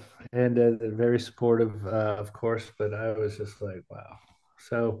 you know, and they're very supportive, of course. But I was just like, wow.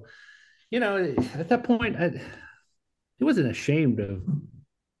 So, at that point, he wasn't ashamed of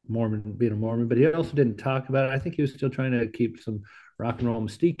Mormon being a Mormon, but he also didn't talk about it. I think he was still trying to keep some rock and roll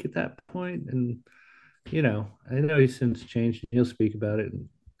mystique at that point. And I know he's since changed. He'll speak about it.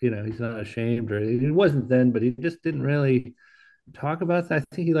 And, he's not ashamed, or he wasn't then, but he just didn't really talk about that.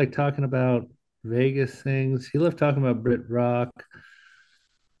 I think he liked talking about Vegas things. He loved talking about Brit rock.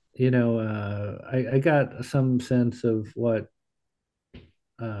 I got some sense of what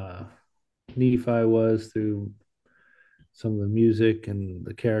uh, Nephi was through some of the music and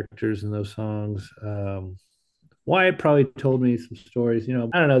the characters in those songs. Wyatt probably told me some stories. I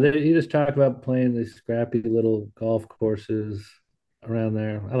don't know. He just talked about playing these scrappy little golf courses around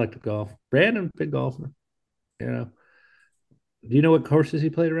there. I like to golf. Brandon, big golfer. You know, do you know what courses he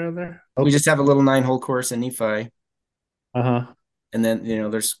played around there? We just have a little 9-hole course in Nephi, Uh huh. and then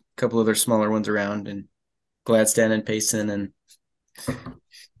there's a couple other smaller ones around in Gladstone and Payson, and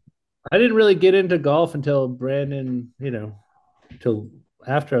I didn't really get into golf until Brandon, till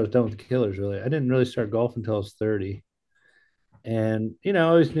after I was done with the Killers. Really, I didn't really start golf until I was 30. And I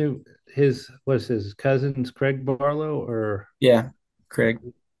always knew his cousins, Craig Barlow, or yeah, Craig.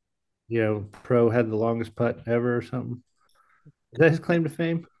 pro had the longest putt ever or something. Is that his claim to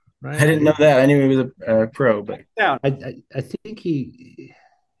fame? I right? didn't know that. I knew he was a pro, but Yeah, I think he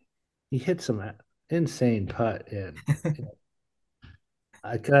hit some insane putt in.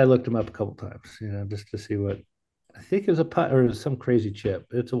 I looked him up a couple times, just to see what I think it was a putt or it was some crazy chip.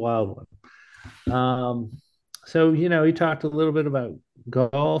 It's a wild one. So he talked a little bit about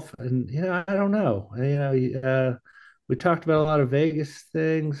golf, and I don't know. We talked about a lot of Vegas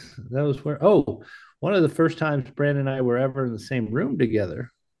things. That was one of the first times Brandon and I were ever in the same room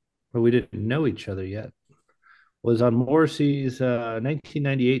together, but we didn't know each other yet. Was on Morrissey's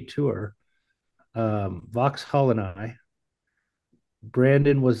 1998 tour. Vauxhall and I.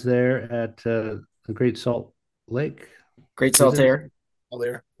 Brandon was there at the Great Salt Lake. Great Was it Saltair. Oh,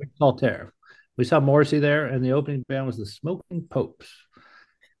 there. Saltaire? We saw Morrissey there, and the opening band was the Smoking Popes,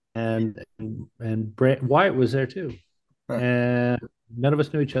 and Wyatt was there too, Huh. and none of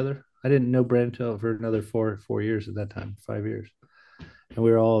us knew each other. I didn't know Brandon until for another 4 years at that time, 5 years, and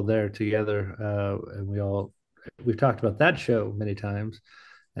we were all there together, and we've talked about that show many times,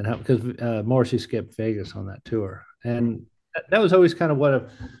 and how because Morrissey skipped Vegas on that tour, and that was always kind of one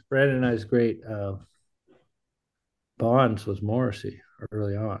of Brandon and I's great bonds was Morrissey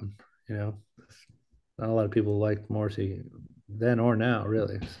early on. You know, not a lot of people liked Morrissey then or now,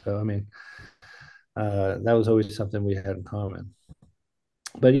 really. So I mean, that was always something we had in common.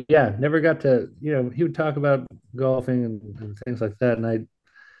 But yeah, never got to. He would talk about golfing and things like that, and I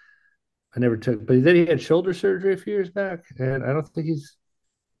never took. But then he had shoulder surgery a few years back, and I don't think he's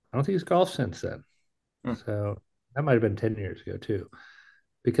golfed since then. Hmm. So that might have been 10 years ago too.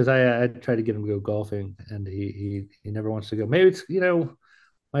 Because I tried to get him to go golfing, and he never wants to go. Maybe it's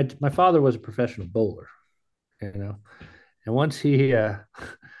my father was a professional bowler, you know, and once he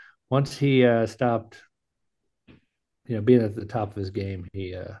stopped being at the top of his game,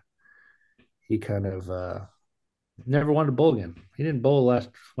 he kind of never wanted to bowl again. He didn't bowl the last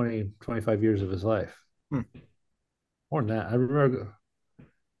 20-25 years of his life. Hmm. More than that, I remember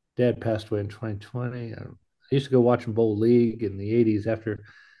dad passed away in 2020. I used to go watch him bowl league in the 80s after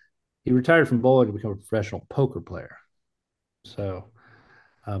he retired from bowling to become a professional poker player. So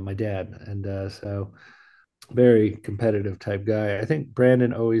my dad, and so very competitive type guy. I think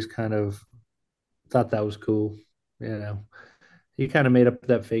Brandon always kind of thought that was cool. You know, he kind of made up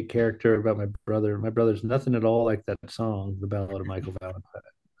that fake character about my brother. My brother's nothing at all like that song, "The Ballad of Michael Valentine."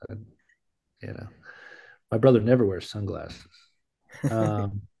 And, you know, my brother never wears sunglasses.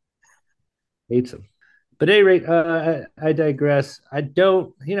 Um, Hates them. But at any rate, I digress. I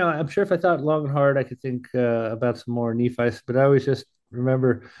don't, I'm sure if I thought long and hard, I could think about some more Nephites, but I always just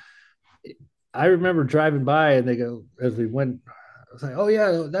remember, I remember driving by and they go, as we went, I was like, oh,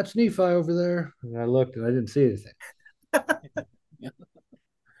 yeah, that's Nephi over there. And I looked and I didn't see anything.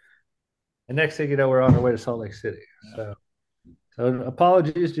 And next thing you know, we're on our way to Salt Lake City. So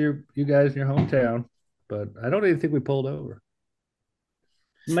apologies to you guys in your hometown, but I don't even think we pulled over.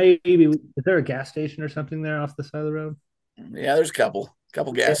 Maybe, is there a gas station or something there off the side of the road? Yeah, there's a couple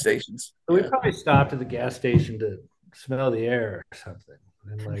gas stations. So we Yeah. probably stopped at the gas station to smell the air or something.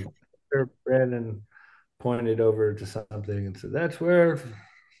 And like Brandon pointed over to something and said, that's where,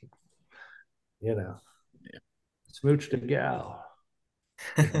 you know, smooched a gal.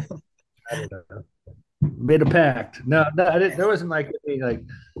 I don't know. Made a pact. No, I didn't, there wasn't like any like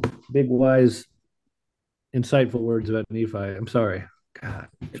big wise, insightful words about Nephi. I'm sorry. God,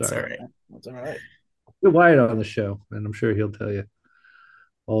 I'm It's all sorry. right. That's all right. Get Wyatt on the show, and I'm sure he'll tell you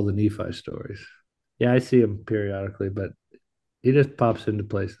all the Nephi stories. Yeah, I see him periodically, but he just pops into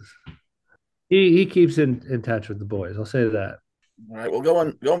places. He keeps in touch with the boys. I'll say that. All right. Well,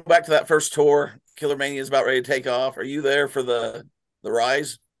 going back to that first tour, Killer Mania is about ready to take off. Are you there for the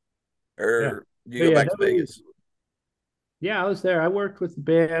rise, Yeah. or do you But go yeah, back to Vegas? I was there. I worked with the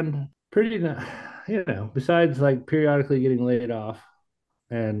band pretty, besides like periodically getting laid off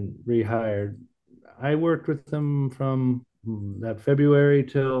and rehired. I worked with them from that February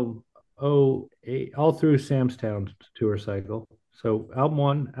till 08, all through Sam's Town tour cycle. So album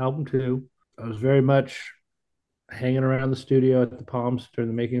one, album two, I was very much hanging around the studio at the Palms during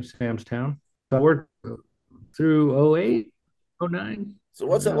the making of Sam's Town. So I worked through 08, 09, So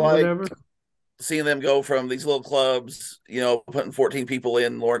what's it like whatever. seeing them go from these little clubs, putting 14 people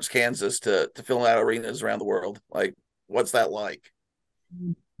in Lawrence, Kansas to filling out arenas around the world? Like, what's that like?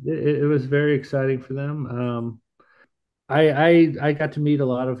 It was very exciting for them. I got to meet a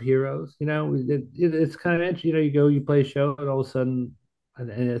lot of heroes. It's kind of interesting. You go, you play a show, and all of a sudden,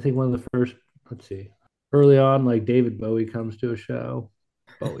 and I think one of the first, let's see, early on, like David Bowie comes to a show.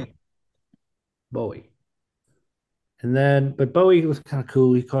 Bowie, and then, but Bowie was kind of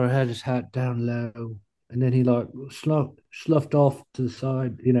cool. He kind of had his hat down low, and then he like sloughed off to the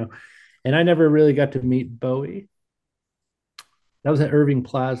side, you know. And I never really got to meet Bowie. That was at Irving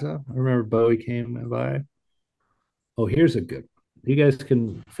Plaza. I remember Bowie came by. Oh, here's a good. You guys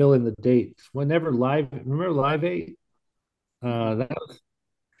can fill in the dates. Whenever live, remember Live 8? That was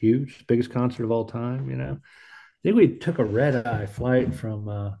huge, biggest concert of all time. You know, I think we took a red eye flight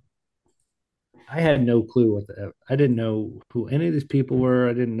from. I had no clue I didn't know who any of these people were.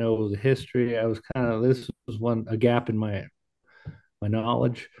 I didn't know the history. I was kind of this was one a gap in my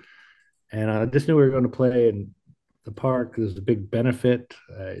knowledge, and I just knew we were going to play in the park. There's a big benefit.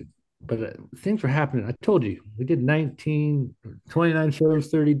 But things were happening. I told you, we did 29 shows,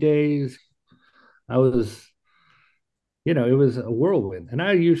 30 days. I was, it was a whirlwind. And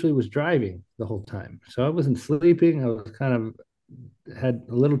I usually was driving the whole time. So I wasn't sleeping. I was kind of had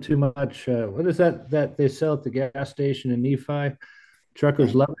a little too much. What is that they sell at the gas station in Nephi?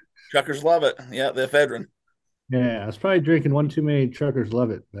 Truckers love it. Truckers love it. Yeah, the ephedrine. Yeah, I was probably drinking one too many truckers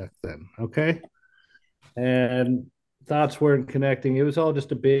love it back then. Okay. And thoughts weren't connecting. It was all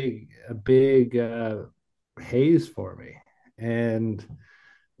just a big haze for me. And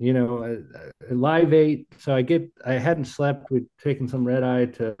Live 8. So I hadn't slept. We'd taken some red eye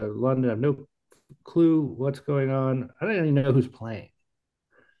to London. I have no clue what's going on. I don't even know who's playing.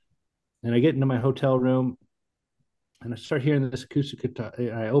 And I get into my hotel room and I start hearing this acoustic guitar.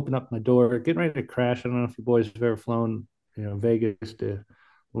 I open up my door, getting ready to crash. I don't know if you boys have ever flown, Vegas to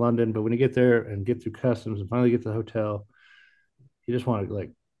London, but when you get there and get through customs and finally get to the hotel, you just want to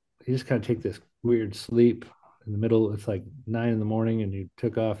you just kind of take this weird sleep in the middle. It's like 9 in the morning and you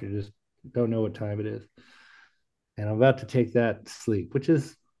took off. You just don't know what time it is. And I'm about to take that sleep, which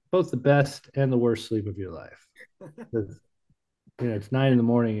is both the best and the worst sleep of your life. It's 9 in the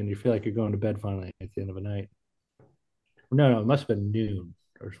morning and you feel like you're going to bed finally at the end of the night. No, it must have been noon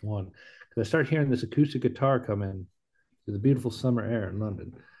or one. Because I start hearing this acoustic guitar come in to the beautiful summer air in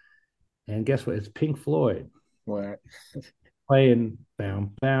London. And guess what? It's Pink Floyd. What? Playing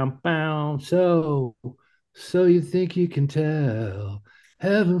bam, bam, bam. So you think you can tell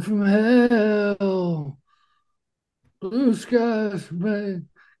heaven from hell, blue skies, man.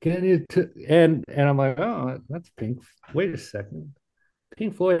 Can you? And I'm like, oh, that's Pink. Wait a second.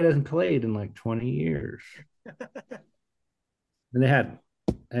 Pink Floyd hasn't played in like 20 years. And they had,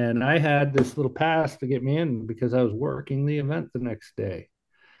 and I had this little pass to get me in because I was working the event the next day.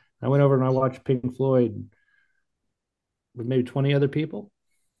 I went over and I watched Pink Floyd with maybe 20 other people.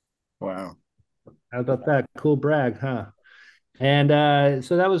 Wow. How about that? Cool brag, huh? And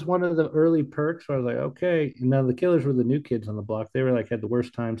so that was one of the early perks where I was like, okay. And now the Killers were the new kids on the block. They were like had the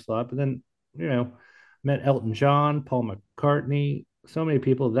worst time slot. But then, met Elton John, Paul McCartney, so many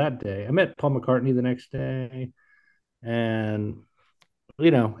people that day. I met Paul McCartney the next day. And,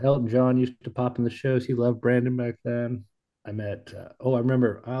 Elton John used to pop in the shows. He loved Brandon back then. I met, I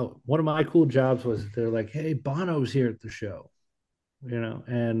remember one of my cool jobs was they're like, hey, Bono's here at the show,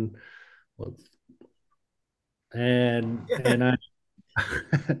 and well, and I,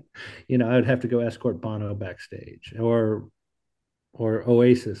 I would have to go escort Bono backstage, or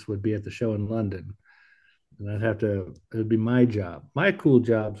Oasis would be at the show in London, and it would be my job. My cool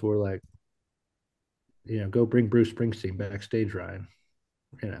jobs were like, go bring Bruce Springsteen backstage, Ryan,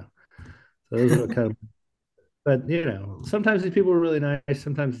 so those are kind of, but sometimes these people were really nice.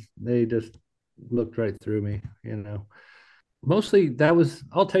 Sometimes they just looked right through me, Mostly that was,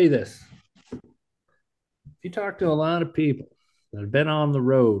 I'll tell you this. If you talk to a lot of people that have been on the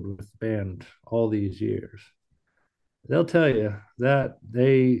road with the band all these years, they'll tell you that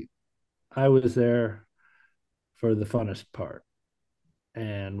I was there for the funnest part.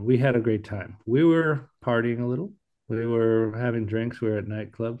 And we had a great time. We were partying a little. We were having drinks. We were at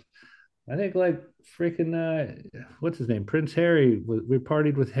nightclubs. I think like freaking what's his name? Prince Harry. We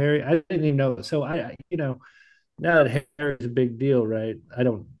partied with Harry. I didn't even know. So now that Harry's a big deal, right? I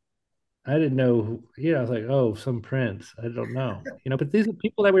didn't know I was like, oh, some Prince. I don't know. But these are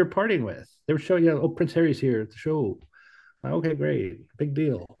people that we were partying with. They were showing, oh, Prince Harry's here at the show. Okay, great. Big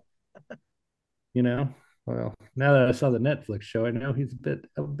deal. Well, now that I saw the Netflix show, I know he's a bit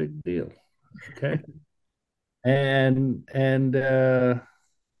of a big deal. Okay. And no,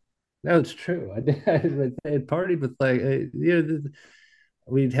 it's true. I had partied with like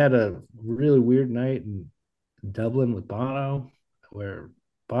we'd had a really weird night in Dublin with Bono, where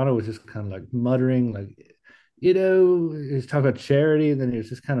Bono was just kind of like muttering, like, he was talking about charity, and then he was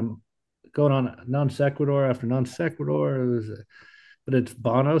just kind of going on non sequitur after non sequitur. But it's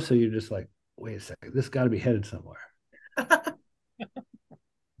Bono, so you're just like, wait a second, this got to be headed somewhere.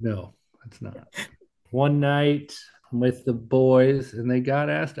 No, it's not. One night with the boys, and they got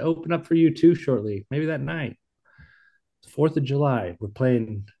asked to open up for U2 shortly, maybe that night. It's 4th of July. We're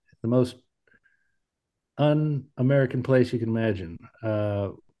playing the most un-American place you can imagine,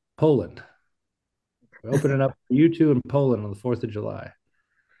 Poland. We're opening up for U2 in Poland on the 4th of July.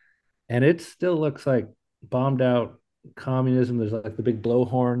 And it still looks like bombed out communism. There's like the big blow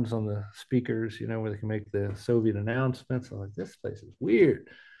horns on the speakers, where they can make the Soviet announcements. I'm like, this place is weird.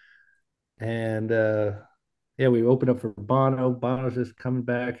 And yeah, we opened up for Bono. Bono's just coming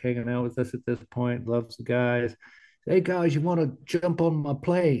back, hanging out with us at this point. Loves the guys. Hey guys, you want to jump on my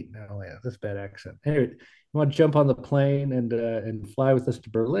plane? Oh yeah, that's a bad accent. Anyway, you want to jump on the plane and fly with us to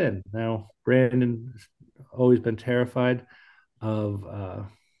Berlin? Now, Brandon's always been terrified of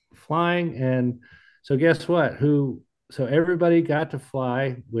flying, and so guess what? So everybody got to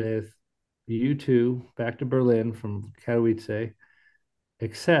fly with U2 back to Berlin from Katowice,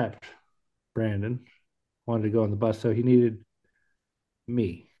 except Brandon wanted to go on the bus, so he needed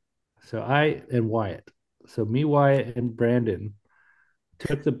me. So I and Wyatt. So me, Wyatt, and Brandon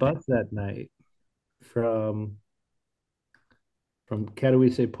took the bus that night from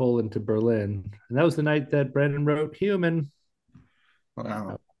Katowice, Poland to Berlin. And that was the night that Brandon wrote Human.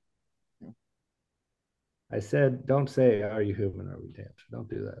 Wow. I said, don't say, are you human? Are we dancing? Don't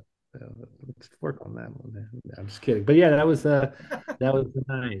do that. Let's work on that one. I'm just kidding. But yeah, that was the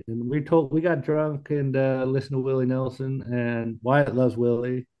night. And we got drunk and listened to Willie Nelson, and Wyatt loves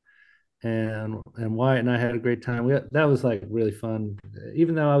Willie. And Wyatt and I had a great time. That was like really fun,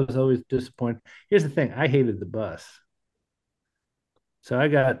 even though I was always disappointed. Here's the thing: I hated the bus, so I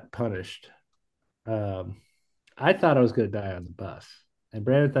got punished. Um, I thought I was going to die on the bus, and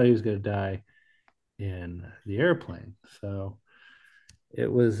Brandon thought he was going to die in the airplane. So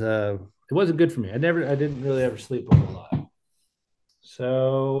it wasn't good for me. I didn't really ever sleep a whole lot.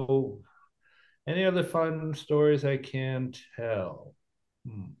 So, any other fun stories I can tell?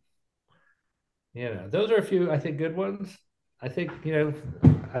 Those are a few, I think, good ones. I think,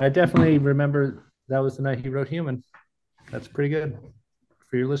 I definitely remember that was the night he wrote Human. That's pretty good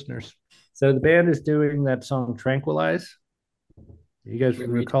for your listeners. So the band is doing that song Tranquilize. You guys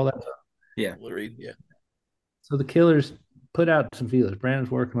recall that? Yeah. Lou Reed, yeah. So the Killers put out some feelers.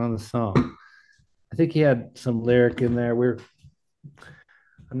 Brandon's working on the song. I think he had some lyric in there.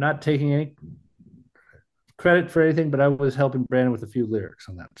 I'm not taking any credit for anything, but I was helping Brandon with a few lyrics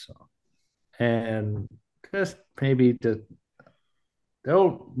on that song. And just maybe to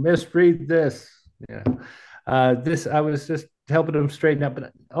don't misread this. Yeah. This I was just helping him straighten up.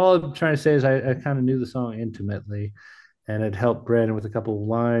 But all I'm trying to say is I kind of knew the song intimately, and it helped Brandon with a couple of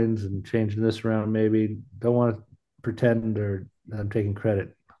lines and changing this around. Maybe don't want to pretend or I'm taking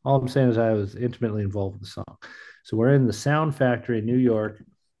credit. All I'm saying is I was intimately involved with the song. So we're in the Sound Factory in New York.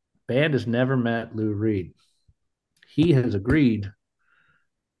 Band has never met Lou Reed. He has agreed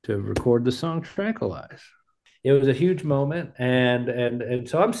to record the song Tranquilize. It was a huge moment, and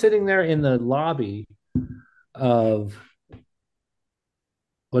so I'm sitting there in the lobby of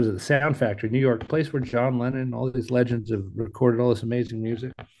what is it, the Sound Factory, New York, place where John Lennon, all these legends have recorded all this amazing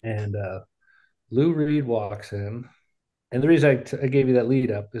music. And Lou Reed walks in. And the reason I gave you that lead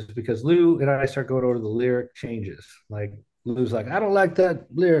up is because Lou and I start going over the lyric changes. Like Lou's like, I don't like that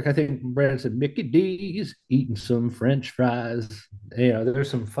lyric. I think Brandon said Mickey D's eating some French fries. There's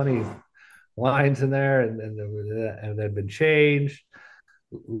some funny lines in there, and they'd been changed.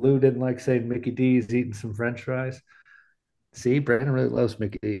 Lou didn't like saying Mickey D's eating some French fries. See, Brandon really loves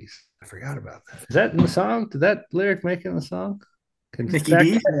Mickey D's. I forgot about that. Is that in the song? Did that lyric make it in the song? Mickey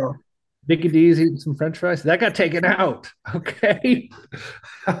D? No. Mickey D's eating some French fries. That got taken out. Okay.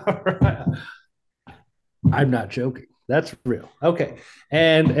 All right. I'm not joking. That's real. Okay.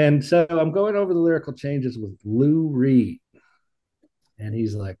 And so I'm going over the lyrical changes with Lou Reed. And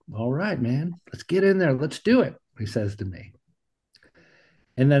he's like, all right, man, let's get in there. Let's do it. He says to me.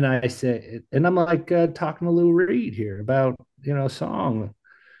 And then I say, and I'm like talking to Lou Reed here about, a song.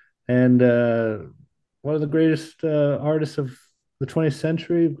 And one of the greatest artists of the 20th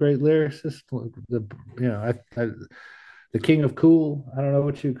century, great lyricist, the king of cool. I don't know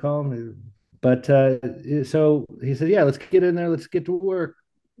what you call him, but so he said, "Yeah, let's get in there. Let's get to work."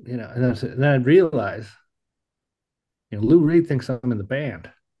 And then I realized, Lou Reed thinks I'm in the band,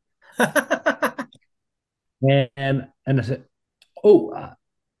 and I said, "Oh,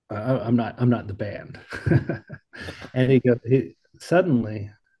 I'm not. I'm not in the band." And suddenly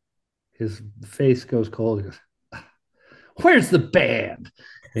his face goes cold. He goes, "Where's the band?"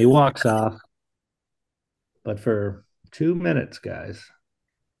 And he walks off. But for 2 minutes, guys,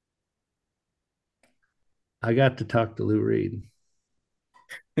 I got to talk to Lou Reed.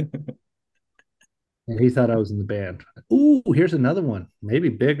 And he thought I was in the band. Ooh, here's another one. Maybe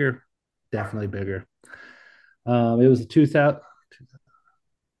bigger. Definitely bigger. It was a 2000.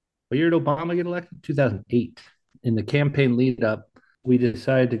 What year did Obama get elected? 2008. In the campaign lead up, we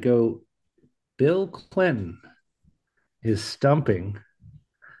decided to go. Bill Clinton is stumping,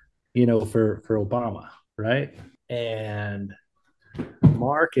 for Obama, right? And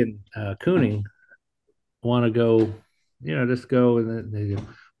Mark and Cooning want to go, just go. And then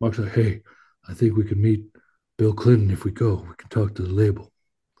Mark's like, hey, I think we can meet Bill Clinton if we go. We can talk to the label.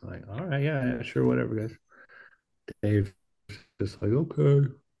 Like, all right, yeah, sure, whatever, guys. Dave just like, okay.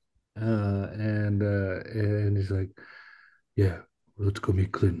 And he's like, yeah, let's go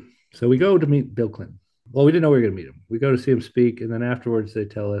meet Clinton. So we go to meet Bill Clinton. Well, we didn't know we were going to meet him. We go to see him speak, and then afterwards they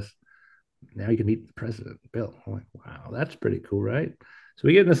tell us, now you can meet the president, Bill. I'm like, wow, that's pretty cool, right? So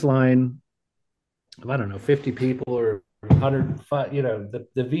we get in this line of, I don't know, 50 people or 105, the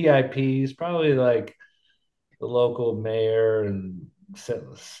VIPs, probably like the local mayor and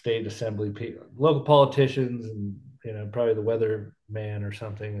state assembly people, local politicians, and probably the weather man or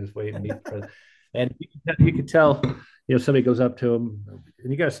something is waiting to meet the president. And you could tell, somebody goes up to him,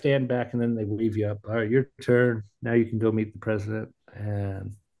 and you got to stand back, and then they wave you up. All right, your turn. Now you can go meet the president.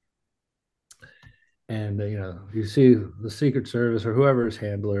 And you see the Secret Service or whoever his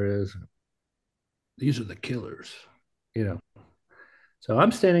handler is. These are the killers, you know. So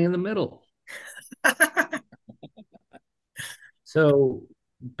I'm standing in the middle. So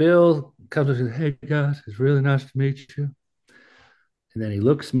Bill comes and says, hey guys, it's really nice to meet you. And then he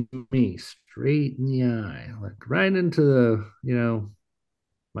looks me straight in the eye, like right into the,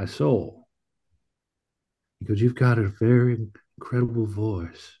 my soul. He goes, you've got a very incredible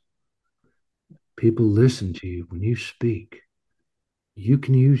voice. People listen to you when you speak. You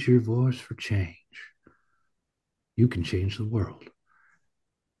can use your voice for change. You can change the world.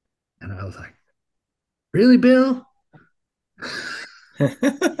 And I was like, really, Bill?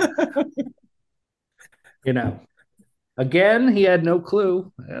 you know, Again, he had no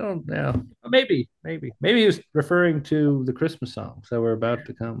clue. I don't know. Maybe he was referring to the Christmas songs that were about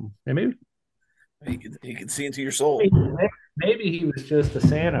to come. And He can see into your soul. maybe he was just a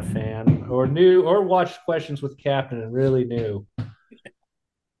Santa fan, or knew, or watched Questions with Captain and really knew,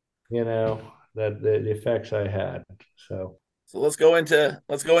 you know, that the effects I had. So So let's go into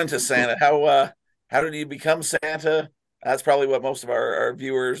Santa. How did you become Santa? That's probably what most of our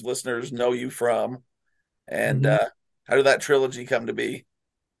viewers, listeners know you from. And Mhm. how did that trilogy come to be?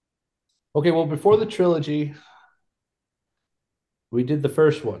 Okay, well, before the trilogy, we did the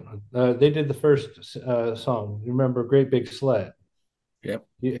first one. They did the first song. You remember "Great Big Sled"? Yep.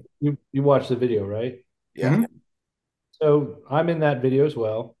 You watched the video, right? Yeah. Mhm. So I'm in that video as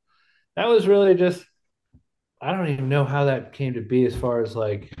well. That was really just, I don't even know how that came to be as far as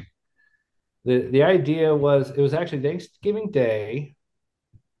like the idea was, it was actually Thanksgiving Day.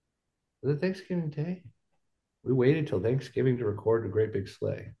 Was it Thanksgiving Day? We waited till Thanksgiving to record the Great Big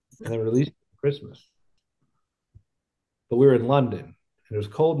Sleigh and then released it for Christmas. But we were in London and it was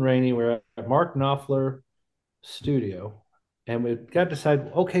cold and rainy. We were at Mark Knopfler studio and we got to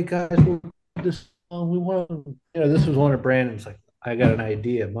decide, okay, guys, this song we want, this was one of Brandon's like, I got an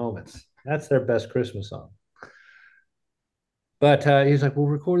idea moments. That's their best Christmas song. But he's like, we'll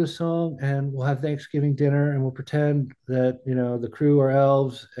record a song and we'll have Thanksgiving dinner and we'll pretend that, the crew are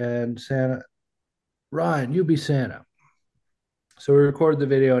elves and Santa. Ryan, you be Santa. So we recorded the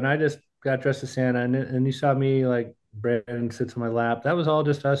video and I just got dressed as Santa. And you saw me, like, Brandon sits on my lap. That was all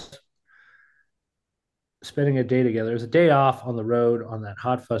just us spending a day together. It was a day off on the road on that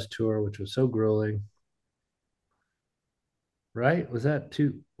Hot Fuss tour, which was so grueling. Right? Was that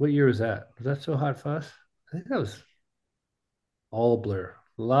what year was that? Was that so Hot Fuss? I think that was all a blur.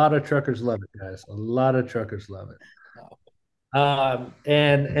 A lot of truckers love it, guys. A lot of truckers love it.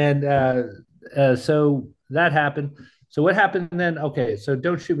 So that happened. So what happened then? Okay, so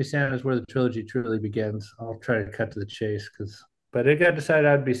 "Don't Shoot Me, Santa" is where the trilogy truly begins. I'll try to cut to the chase, but it got decided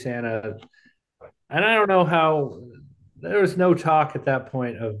I'd be Santa, and I don't know how. There was no talk at that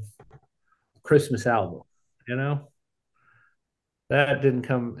point of Christmas album, you know. That didn't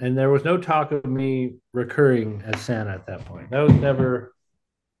come, and there was no talk of me recurring as Santa at that point. That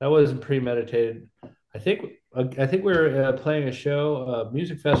wasn't premeditated. I think we were playing a show, a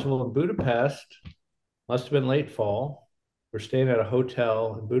music festival in Budapest. Must have been late fall. We're staying at a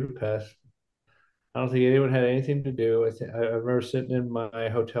hotel in Budapest. I don't think anyone had anything to do. I remember sitting in my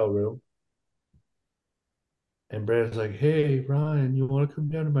hotel room, and Brandon's like, "Hey, Ryan, you want to come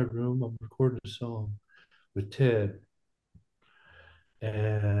down to my room? I'm recording a song with Ted,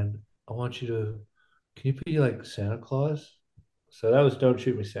 and I want you to. Can you be like Santa Claus?" So that was "Don't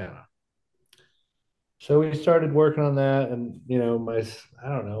Shoot Me, Santa." So we started working on that, and I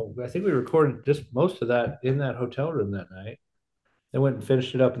don't know, I think we recorded just most of that in that hotel room that night. Then went and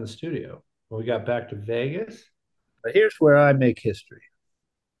finished it up in the studio. When we got back to Vegas, but here's where I make history.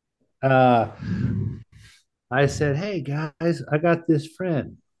 Uh, I said, "Hey guys, I got this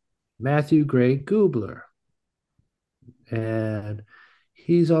friend, Matthew Gray Gubler, and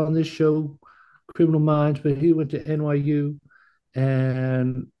he's on this show, Criminal Minds, but he went to NYU,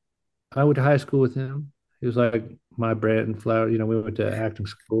 and I went to high school with him. He was like my Brandon Flower. We went to acting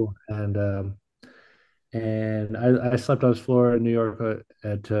school, and I slept on his floor in New York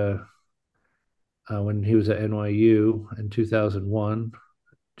at when he was at NYU in 2001,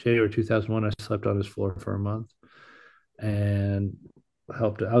 January 2001. I slept on his floor for a month and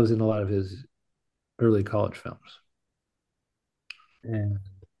helped. I was in a lot of his early college films, and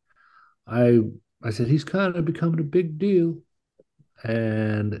I I said he's kind of becoming a big deal,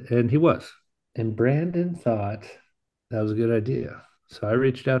 and he was. And Brandon thought that was a good idea. So I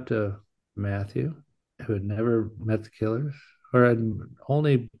reached out to Matthew, who had never met the Killers, or I'd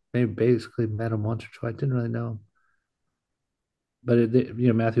only maybe basically met him once or twice. I didn't really know him, but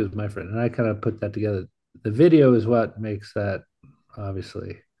Matthew was my friend, and I kind of put that together. The video is what makes that,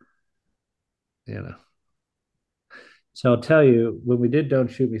 obviously, you know. So I'll tell you, when we did "Don't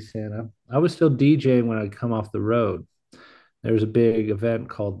Shoot Me, Santa," I was still DJing when I'd come off the road. There was a big event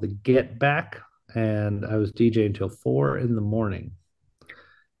called the Get Back, and I was DJing until 4 in the morning,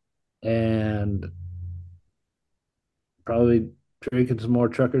 and probably drinking some more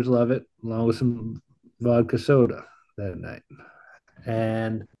Truckers Love It, along with some vodka soda that night.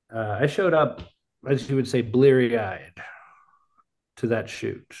 And I showed up, as you would say, bleary eyed to that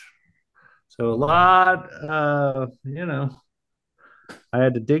shoot. So a lot, I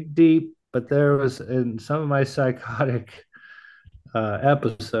had to dig deep, but there was in some of my psychotic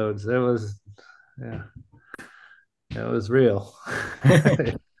episodes, yeah, it was real.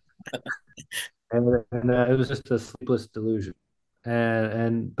 And it was just a sleepless delusion.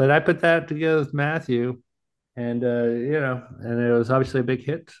 But I put that together with Matthew, and and it was obviously a big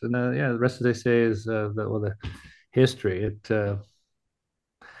hit. And yeah, the rest of they say is the history.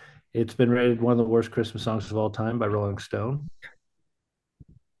 It's been rated one of the worst Christmas songs of all time by Rolling Stone.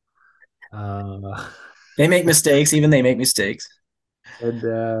 Uh, They make mistakes. Even they make mistakes. and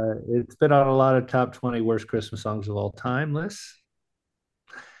it's been on a lot of top 20 worst Christmas songs of all time lists.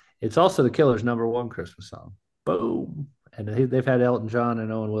 It's also the Killers' number one Christmas song. Boom. And they've had Elton John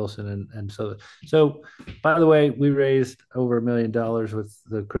and Owen Wilson, and so. By the way, we raised over $1 million with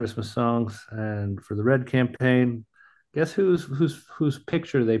the Christmas songs, and for the Red campaign, guess whose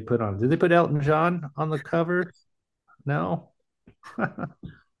picture they put on? Did they put Elton John on the cover? No,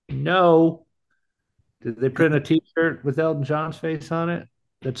 no. Did they print a T-shirt with Elton John's face on it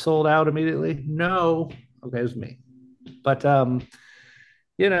that sold out immediately? No. Okay, it was me. But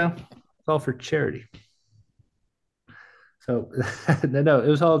it's all for charity. So no, it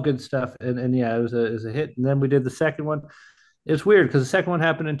was all good stuff, and yeah, it was a hit. And then we did the second one. It's weird because the second one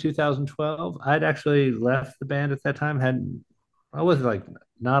happened in 2012. I'd actually left the band at that time. Hadn't I was like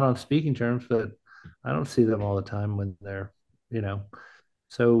not on speaking terms, but I don't see them all the time when they're, you know.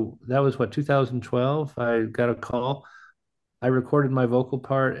 So that was what 2012. I got a call. I recorded my vocal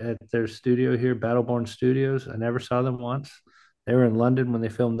part at their studio here, Battleborn Studios. I never saw them once. They were in London when they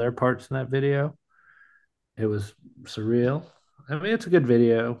filmed their parts in that video. It was surreal. I mean, it's a good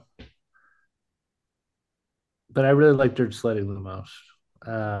video, but I really like Dirt Sledding the most.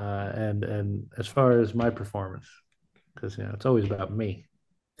 And as far as my performance, because it's always about me.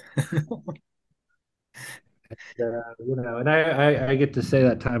 And I get to say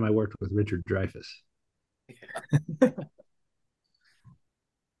that time I worked with Richard Dreyfuss.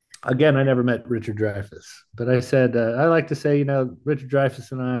 Again, I never met Richard Dreyfuss, but I said I like to say, Richard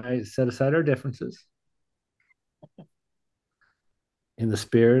Dreyfuss and I set aside our differences in the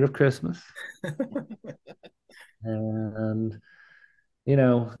spirit of Christmas. And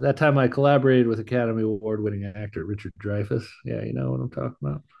that time I collaborated with Academy Award winning actor Richard Dreyfuss. Yeah, you know what I'm talking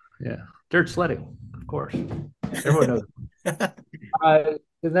about. Yeah, Dirt Sledding, of course. Everyone knows.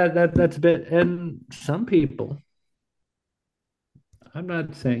 That's a bit. And some people, I'm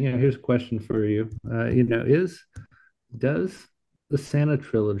not saying. Here's a question for you. Does the Santa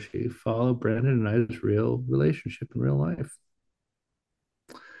trilogy follow Brandon and I's real relationship in real life,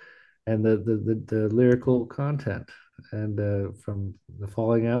 and the lyrical content, and from the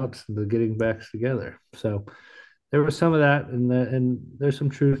falling outs and the getting backs together? So there was some of that, and there's some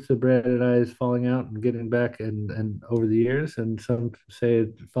truth to Brad and I's falling out and getting back, and over the years, and some say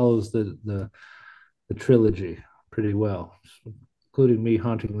it follows the trilogy pretty well. including me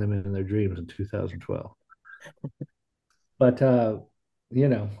haunting them in their dreams in 2012. But you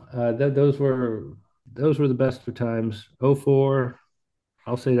know, those were the best of times. '04,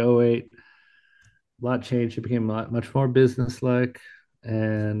 I'll say to '08, a lot changed. It became a lot much more business-like.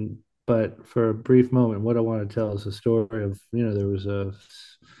 And but for a brief moment, what I want to tell is a story of, there was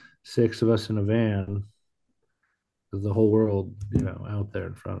six of us in a van with the whole world, out there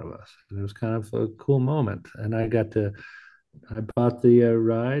in front of us. And it was kind of a cool moment. And I bought the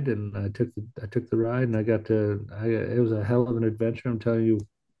ride, and I took the ride, and it was a hell of an adventure. I'm telling you.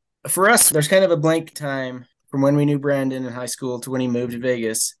 For us, there's kind of a blank time from when we knew Brandon in high school to when he moved to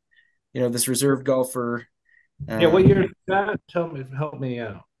Vegas. This reserve golfer. Yeah, what year is that? Help me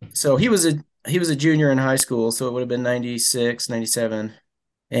out. So he was a junior in high school, so it would have been 96, 97.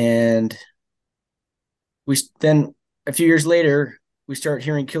 And we then a few years later, we start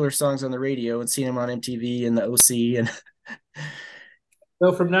hearing Killer songs on the radio and seeing him on MTV and the OC. And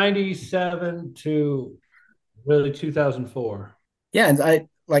So from 97 to really 2004. yeah, and I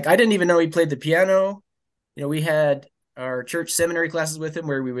didn't even know he played the piano. We had our church seminary classes with him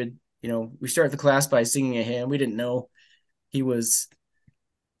where we would, we start the class by singing a hymn. We didn't know he was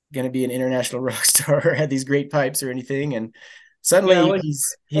going to be an international rock star or had these great pipes or anything. And suddenly Yeah, well,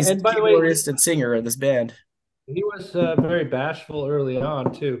 he's and by the way, keyboardist and singer of this band. he was very bashful early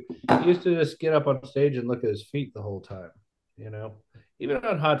on too. He used to just get up on stage and look at his feet the whole time. You know, even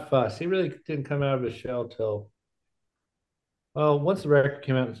on Hot Fuss, he really didn't come out of his shell till, well, once the record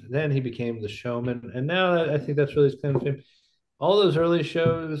came out. Then he became the showman, and now I think that's really his claim to fame. All those early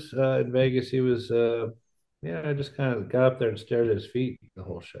shows in Vegas, he was, just kind of got up there and stared at his feet the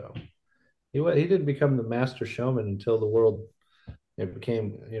whole show. He didn't become the master showman until the world it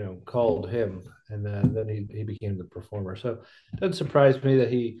became, called him, and then he became the performer. So it doesn't surprise me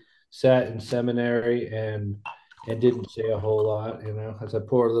that he sat in seminary and didn't say a whole lot, as a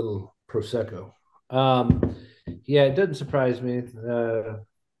poor little prosecco. Yeah, it doesn't surprise me.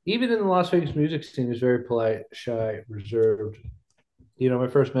 Even in the Las Vegas music scene, he was very polite, shy, reserved. My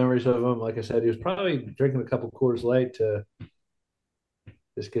first memories of him, like I said, he was probably drinking a couple Coors Light to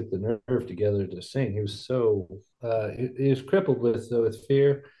just get the nerve together to sing. He was so he was crippled with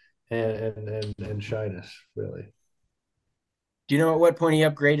fear and shyness, really. Do you know at what point he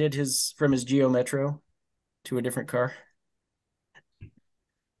upgraded from his Geo Metro to a different car?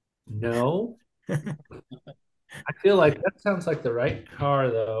 No, I feel like that sounds like the right car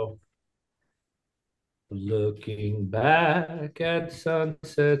though. Looking back at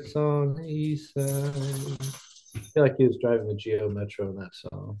sunsets on the east side. I feel like he was driving the Geo Metro in that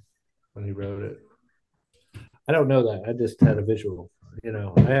song when he wrote it. I don't know that. I just had a visual.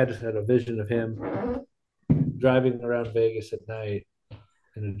 I just had a vision of him driving around Vegas at night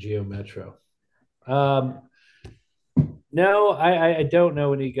in a Geo Metro. No, I don't know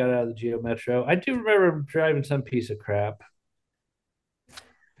when he got out of the Geo Metro. I do remember him driving some piece of crap.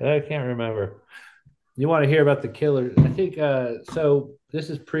 I can't remember. You want to hear about the killer? I think so. This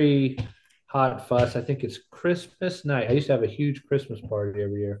is pre Hot Fuss. I think it's Christmas night. I used to have a huge Christmas party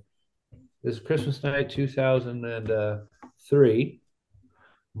every year. This is Christmas night 2003.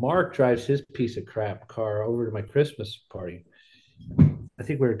 Mark drives his piece of crap car over to my Christmas party. I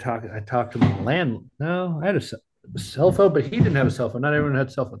think we were talking. I talked to him on the land. No, I had a cell phone, but he didn't have a cell phone. Not everyone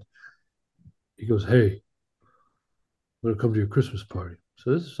had cell phones. He goes, "Hey, I'm gonna come to your Christmas party."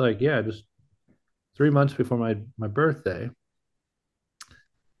 So this is like, yeah, just 3 months before my birthday.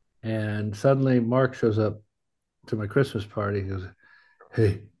 And suddenly Mark shows up to my Christmas party. He goes,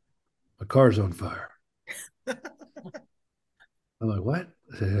 "Hey, my car's on fire." I'm like, "What?"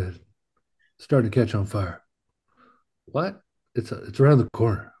 I said, "It's starting to catch on fire." "What?" It's around the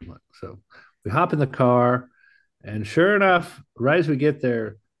corner. I'm like, so we hop in the car, and sure enough, right as we get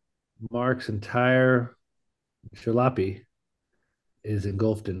there, Mark's entire jalopy is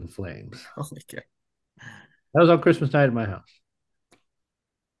engulfed in flames. Oh my God. That was on Christmas night at my house.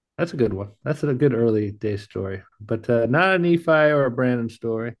 That's a good one. That's a good early day story, but not a Nephi or a Brandon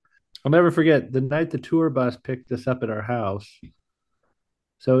story. I'll never forget the night the tour bus picked us up at our house.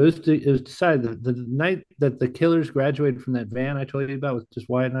 So it was decided the night that the Killers graduated from that van I told you about with just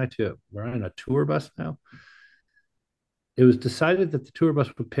Wyatt and I too. We're on a tour bus now. It was decided that the tour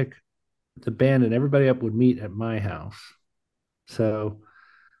bus would pick the band and everybody up would meet at my house. So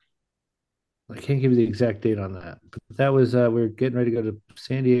I can't give you the exact date on that, but that was we were getting ready to go to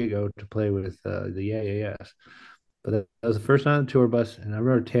San Diego to play with the Yeah. But that was the first night on the tour bus, and I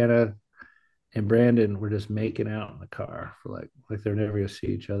remember Tana and Brandon were just making out in the car for like they're never gonna see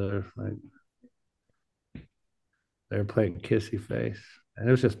each other. Like they were playing kissy face, and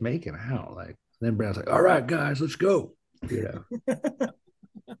it was just making out. Like then Brandon's like, "All right, guys, let's go." you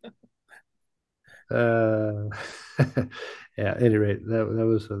know. Yeah, at any rate, that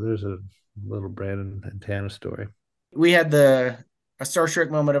was there's a little Brandon and Tana story. We had a Star Trek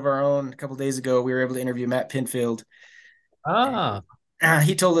moment of our own a couple days ago. We were able to interview Matt Pinfield. Ah,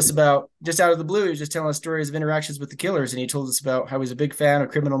 He told us about, just out of the blue, he was just telling us stories of interactions with the Killers, and he told us about how he's a big fan of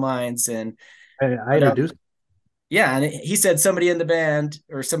Criminal Minds and I about, introduced. yeah, and he said somebody in the band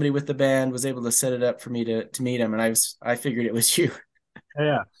or somebody with the band was able to set it up for me to meet him, and I figured it was you.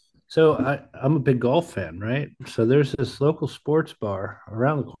 Yeah. So I'm a big golf fan, right? So there's this local sports bar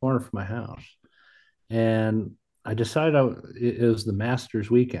around the corner from my house. And I decided it was the Masters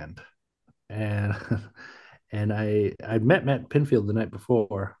weekend. And and I met Matt Pinfield the night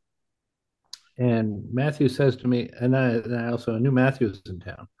before. And Matthew says to me, and I also knew Matthew was in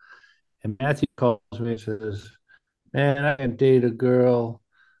town. And Matthew calls me and says, "Man, I can date a girl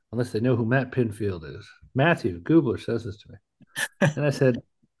unless they know who Matt Pinfield is." Matthew Gubler says this to me. And I said, "What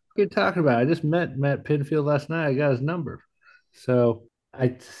are you talking about? I just met Matt Pinfield last night. I got his number." So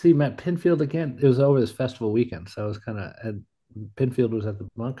I see Matt Pinfield again. It was over this festival weekend. So I was kind of at Pinfield was at the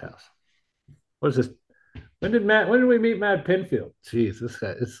bunkhouse. What is this? When did we meet Matt Pinfield? Jeez, this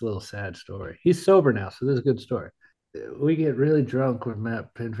guy, it's a little sad story. He's sober now, so this is a good story. We get really drunk with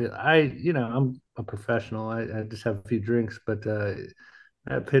Matt Pinfield. I'm a professional. I just have a few drinks, but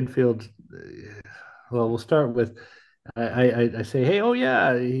Matt Pinfield, well, we'll start with I say, hey, oh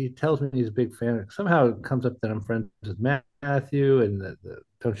yeah. He tells me he's a big fan. Somehow it comes up that I'm friends with Matthew, and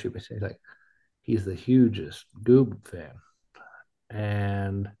don't shoot me. Say like he's the hugest Goob fan,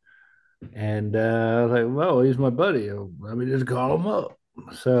 and I was like, well, he's my buddy. Let me just call him up.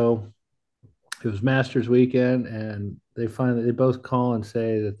 So it was Masters weekend, and they both call and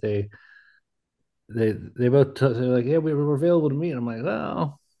say that they both they're like, yeah, we were available to meet. And I'm like,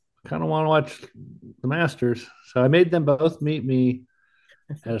 well, kind of want to watch the Masters. So I made them both meet me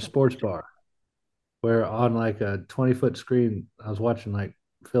at a sports bar where on like a 20-foot screen, I was watching like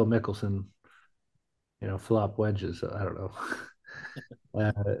Phil Mickelson, flop wedges. I don't know.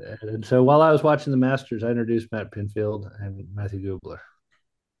 And so while I was watching the Masters, I introduced Matt Pinfield and Matthew Gubler.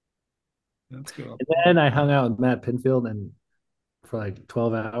 That's cool. And then I hung out with Matt Pinfield and for like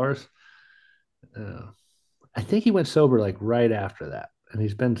 12 hours. Uh, I think he went sober like right after that. And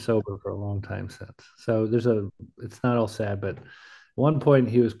he's been sober for a long time since. So it's not all sad, but at one point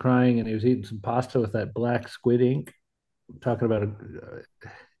he was crying and he was eating some pasta with that black squid ink. I'm talking about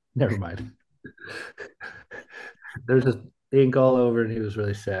never mind. There's this ink all over and he was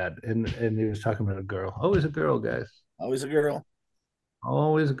really sad. And he was talking about a girl. Always a girl, guys. Always a girl.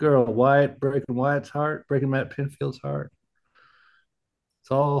 Always a girl. Breaking Wyatt's heart, breaking Matt Pinfield's heart.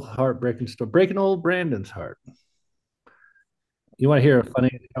 It's all heartbreaking stuff. Breaking old Brandon's heart. You want to hear a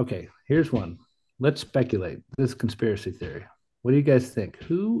funny? Okay, here's one. Let's speculate. This conspiracy theory. What do you guys think?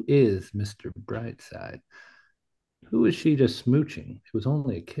 Who is Mr. Brightside? Who is she just smooching? It was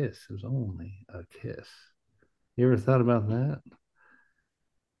only a kiss. It was only a kiss. You ever thought about that?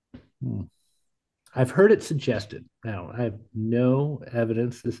 I've heard it suggested. Now, I have no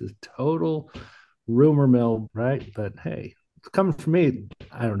evidence. This is total rumor mill, right? But hey, it's coming from me.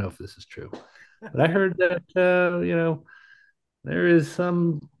 I don't know if this is true. But I heard that, there is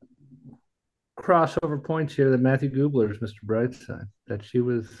some crossover points here that Matthew Gubler is Mr. Brightside. That she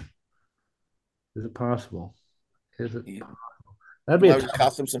was. Is it possible? Is it? Yeah. That'd be That would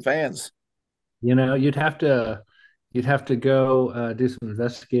cost them some fans. You'd have to go do some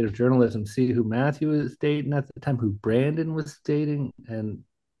investigative journalism, see who Matthew was dating at the time, who Brandon was dating, and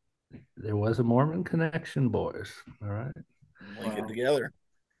there was a Mormon connection, boys. All right, Link it together.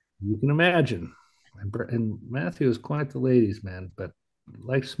 you can imagine. And Matthew is quite the ladies' man, but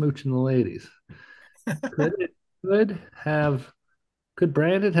like smooching the ladies. Could it could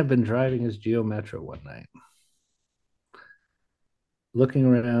Brandon have been driving his Geo Metro one night, looking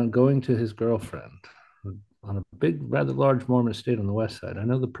around, going to his girlfriend on a big, rather large Mormon estate on the west side? I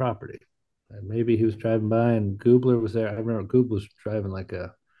know the property. And maybe he was driving by and Gubler was there. I remember Gubler was driving like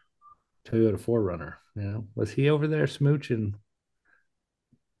a Toyota 4Runner. Was he over there smooching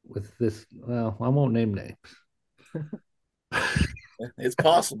with this? Well, I won't name names. It's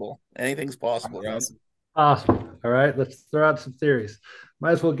possible. Anything's possible, right? Awesome. All right, let's throw out some theories.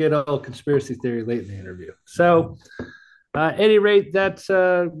 Might as well get a conspiracy theory late in the interview. So, at any rate, that's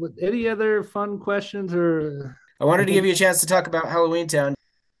any other fun questions or? I wanted to give you a chance to talk about Halloween Town.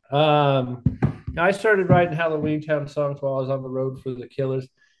 I started writing Halloween Town songs while I was on the road for the Killers.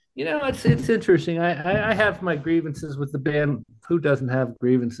 It's interesting. I have my grievances with the band. Who doesn't have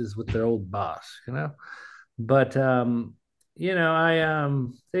grievances with their old boss? But I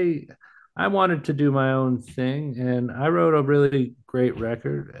I wanted to do my own thing, and I wrote a really great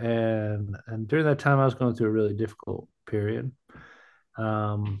record. And during that time, I was going through a really difficult period.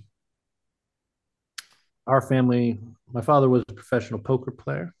 Um, our family, my father was a professional poker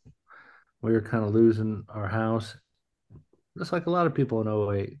player. We were kind of losing our house, just like a lot of people in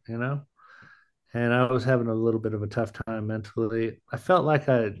 '08, you know. And I was having a little bit of a tough time mentally. I felt like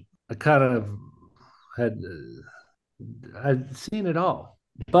I kind of had I'd seen it all,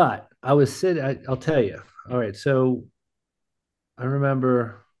 but I was sitting. I'll tell you. All right, so I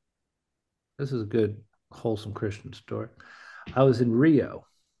remember this is a good wholesome Christian story. I was in Rio,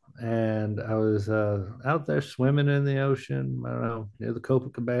 and I was out there swimming in the ocean. I don't know, near the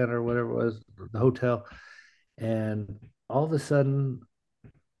Copacabana or whatever it was, the hotel, and all of a sudden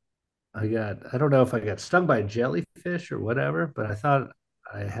I don't know if I got stung by a jellyfish or whatever, but I thought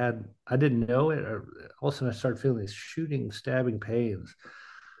I didn't know it. Or all of a sudden I started feeling these shooting, stabbing pains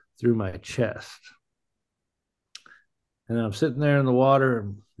through my chest. And I'm sitting there in the water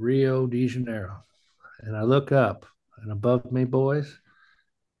in Rio de Janeiro. And I look up, and above me, boys,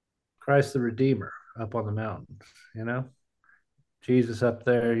 Christ the Redeemer up on the mountains, you know? Jesus up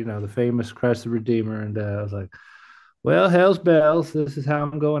there, the famous Christ the Redeemer. And I was like, well, hell's bells. This is how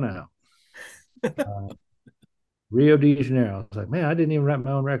I'm going out. Uh, Rio de Janeiro. I was like, man, I didn't even write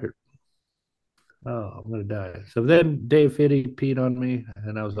my own record. Oh, I'm gonna die. So then Dave Fitty peed on me,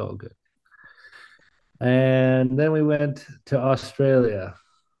 and I was all good. And then we went to Australia,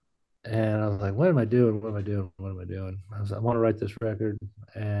 and I was like, "What am I doing? What am I doing? What am I doing?" I want to write this record,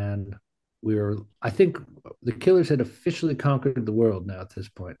 and I think the Killers had officially conquered the world now at this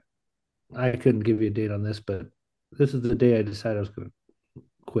point. I couldn't give you a date on this, but this is the day I decided I was going to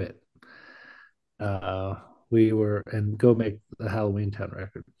quit. Uh, we were and go make the Halloween Town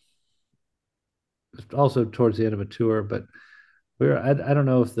record. Also towards the end of a tour, but I don't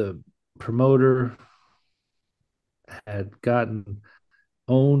know if the promoter had gotten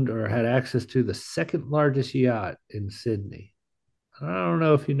owned or had access to the second largest yacht in Sydney. I don't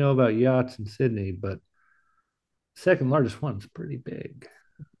know if you know about yachts in Sydney, but second largest one's pretty big,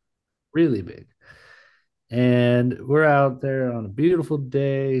 really big. And we're out there on a beautiful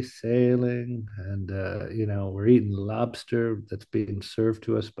day sailing, and we're eating lobster that's being served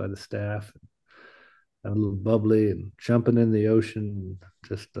to us by the staff, a little bubbly and jumping in the ocean.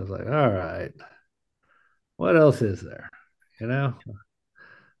 Just I was like, all right, what else is there? You know,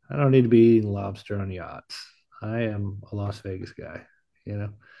 I don't need to be eating lobster on yachts. I am a Las Vegas guy, you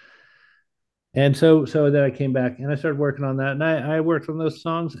know. And so then I came back and I started working on that, and I worked on those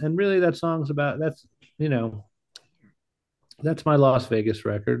songs, and really that song's about you know that's my Las Vegas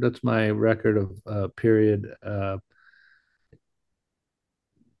record. That's my record of period.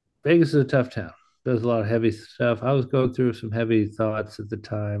 Vegas is a tough town. There's a lot of heavy stuff. I was going through some heavy thoughts at the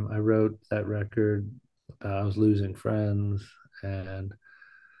time. I wrote that record about I was losing friends, and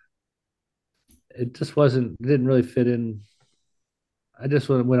it just didn't really fit in. I just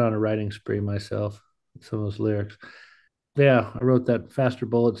went on a writing spree myself. Some of those lyrics. Yeah, I wrote that Faster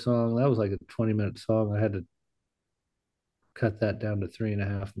Bullet song. That was like a 20-minute song. I had to cut that down to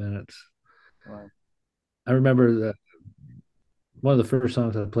 3.5 minutes. Wow. I remember that one of the first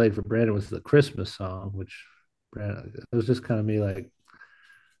songs I played for Brandon was the Christmas song, which Brandon, it was just kind of me like,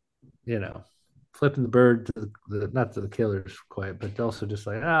 you know, flipping the bird to not to the Killers quite, but also just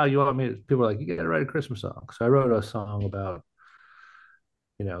like, oh, you want me to, people are like, you got to write a Christmas song. So I wrote a song about,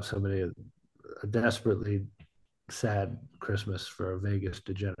 somebody a desperately sad Christmas for a Vegas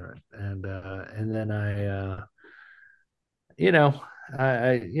degenerate. And then you know,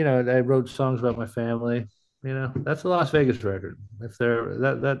 I wrote songs about my family. That's a Las Vegas record. If they're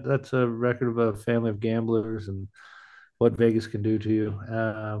that's a record of a family of gamblers and what Vegas can do to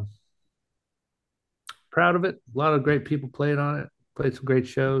you. Proud of it. A lot of great people played on it. Played some great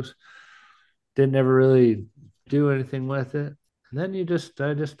shows. Didn't ever really do anything with it. And then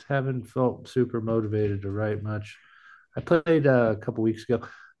I just haven't felt super motivated to write much. I played a couple weeks ago.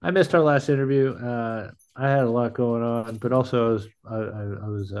 I missed our last interview. I had a lot going on, but also I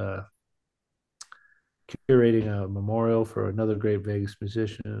was curating a memorial for another great Vegas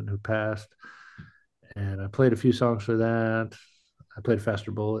musician who passed, and I played a few songs for that. I played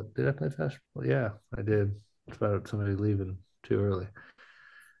Faster Bullet. Did I play Faster Bullet? Yeah, I did. It's about somebody leaving too early,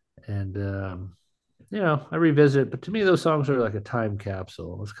 and I revisit. But to me, those songs are like a time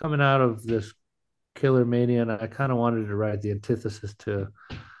capsule. It's coming out of this Killer Mania, and I kind of wanted to write the antithesis to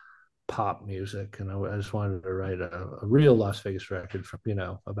pop music, and I just wanted to write a real Las Vegas record from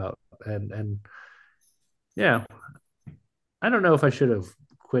about and yeah, I don't know if I should have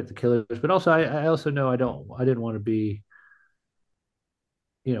quit the Killers, but also I also know I didn't want to be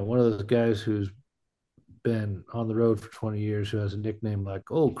one of those guys who's been on the road for 20 years who has a nickname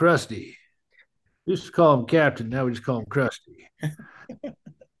like Old Krusty. We used to call him Captain. Now we just call him Krusty.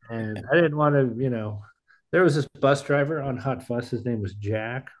 And I didn't want to, there was this bus driver on Hot Fuss. His name was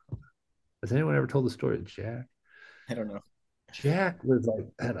Jack. Has anyone ever told the story of Jack? I don't know. Jack was like,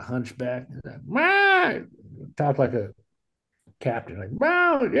 had a hunchback. Like, talked like a captain, like,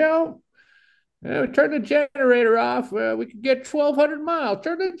 wow, turn the generator off. We could get 1,200 miles.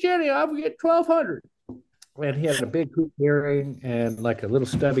 Turn the Jenny off. We get 1,200. And he had a big hoop earring and like a little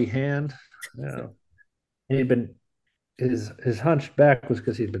stubby hand. You know, he'd been his hunchback was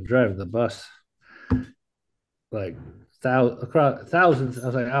because he'd been driving the bus like across thousands. I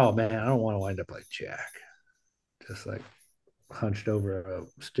was like, oh man, I don't want to wind up like Jack, just like hunched over a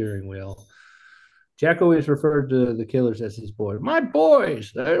steering wheel. Jack always referred to the Killers as his boys. My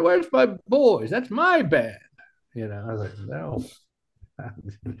boys, where's my boys? That's my band. I was like, no.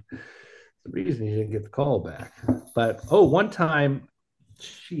 The reason he didn't get the call back. But one time,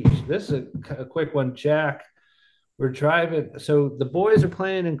 sheesh, this is a quick one. Jack, we're driving. So the boys are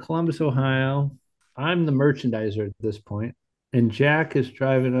playing in Columbus, Ohio. I'm the merchandiser at this point, and Jack is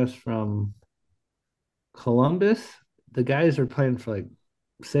driving us from Columbus. The guys are playing for like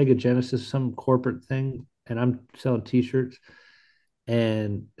Sega Genesis, some corporate thing, and I'm selling T-shirts.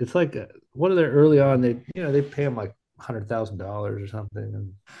 And it's like one of their early on, they pay them like $100,000 or something.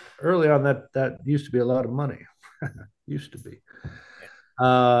 And early on, that used to be a lot of money. Used to be.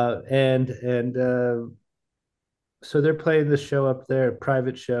 And so they're playing this show up there,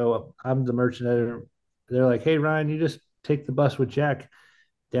 private show. I'm the merchandiser. They're like, hey Ryan, you just take the bus with Jack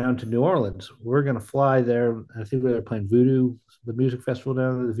down to New Orleans. We're gonna fly there. I think they're playing Voodoo, the music festival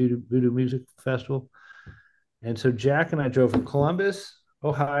down there, the Voodoo Music Festival. And so Jack and I drove from Columbus,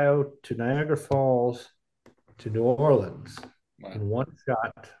 Ohio to Niagara Falls to New Orleans in one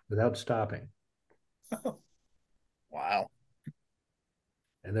shot without stopping. Wow.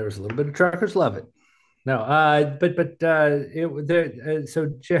 And there was a little bit of truckers love it. No,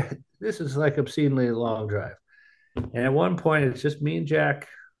 so Jack, this is like obscenely long drive. And at one point, it's just me and Jack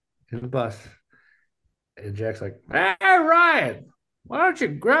in the bus. And Jack's like, hey, Ryan, why don't you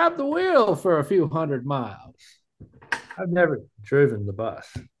grab the wheel for a few hundred miles? I've never driven the bus.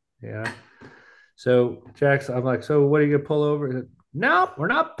 Yeah. So I'm like, so what are you going to pull over? Said, no, we're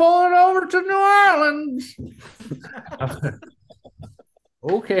not pulling over to New Orleans.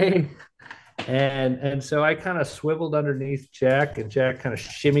 Okay. And so I kind of swiveled underneath Jack, and Jack kind of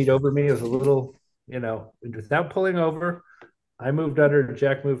shimmied over me. It was a little, without pulling over. I moved under,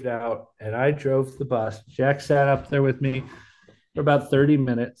 Jack moved out, and I drove the bus. Jack sat up there with me for about 30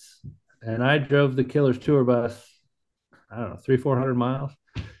 minutes, and I drove the Killers tour bus, I don't know, 300-400 miles.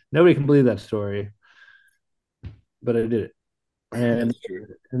 Nobody can believe that story, but I did it. And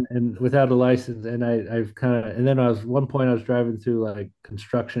without a license, and I've kind of, and then one point I was driving through like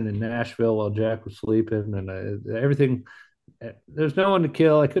construction in Nashville while Jack was sleeping, and everything. There's no one to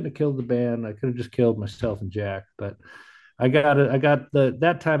kill. I couldn't have killed the band. I could have just killed myself and Jack, but I got it.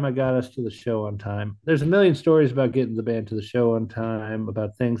 That time I got us to the show on time. There's a million stories about getting the band to the show on time,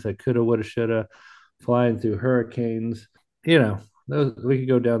 about things that coulda, woulda, shoulda, flying through hurricanes. We could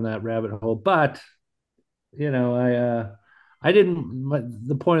go down that rabbit hole, but I didn't.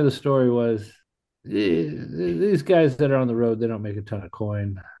 The point of the story was these guys that are on the road, they don't make a ton of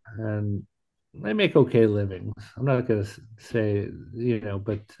coin, and they make okay livings. I'm not going to say,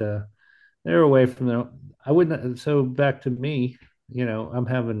 but they're away from their. I wouldn't. So back to me, I'm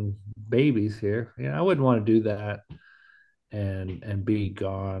having babies here. I wouldn't want to do that and be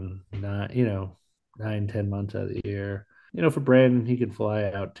gone. Not 9-10 months out of the year. For Brandon, he can fly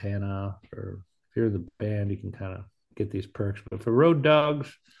out Tana, or if you're the band, you can kind of get these perks. But for road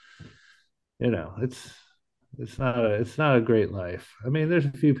dogs, it's not a great life. I mean, there's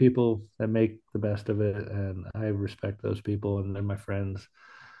a few people that make the best of it, and I respect those people, and they're my friends.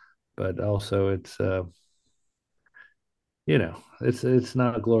 But also, it's not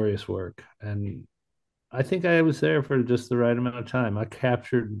a glorious work, and I think I was there for just the right amount of time. I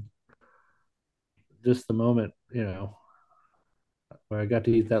captured just the moment, where I got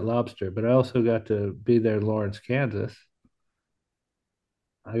to eat that lobster, but I also got to be there in Lawrence, Kansas.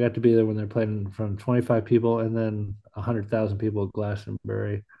 I got to be there when they're playing from 25 people and then 100,000 people at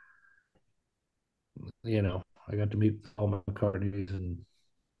Glastonbury. I got to meet all my McCartneys and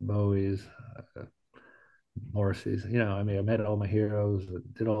Bowies, Morrisseys. I mean, I met all my heroes,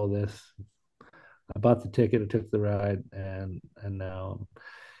 did all this. I bought the ticket, I took the ride, and now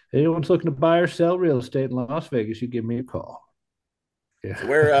if anyone's looking to buy or sell real estate in Las Vegas, you give me a call. Yeah. So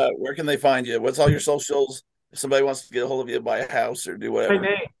where can they find you? What's all your socials? if somebody wants to get a hold of you, buy a house or do My whatever.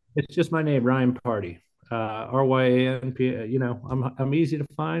 name. It's just my name, Ryan Party. RYANP. I'm easy to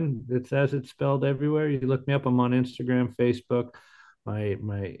find. It's as it's spelled everywhere. You look me up. I'm on Instagram, Facebook. My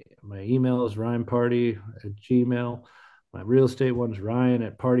email is Ryan Party at Gmail. My real estate one's Ryan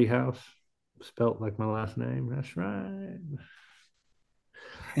at Party House, spelled like my last name. That's right.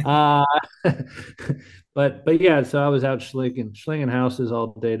 Uh, but yeah, so I was out slinging houses all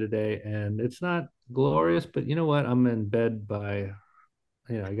day today, and it's not glorious, but you know what? I'm in bed by,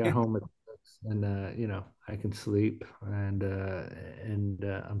 I got home at 6, and I can sleep, and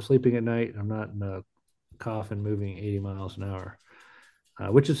I'm sleeping at night. I'm not in a coffin moving 80 miles an hour,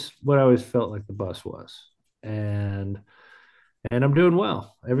 which is what I always felt like the bus was, and I'm doing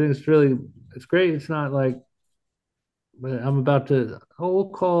well. Everything's really, it's great. It's not like, but I'm about to. We'll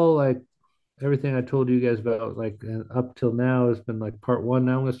call like everything I told you guys about, like up till now has been like part one.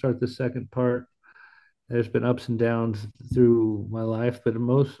 Now I'm going to start the second part. There's been ups and downs through my life, but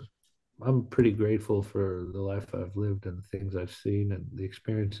I'm pretty grateful for the life I've lived and the things I've seen and the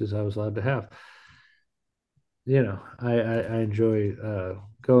experiences I was allowed to have. I enjoy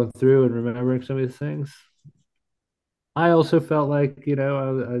going through and remembering some of these things. I also felt like,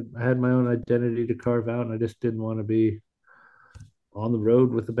 I had my own identity to carve out, and I just didn't want to be on the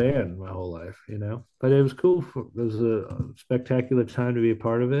road with the band my whole life. But it was cool. It was a spectacular time to be a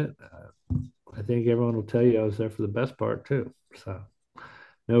part of it. I think everyone will tell you I was there for the best part too. So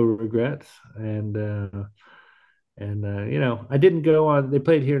no regrets. And I didn't go on. They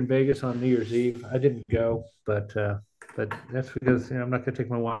played here in Vegas on New Year's Eve. I didn't go, but that's because I'm not going to take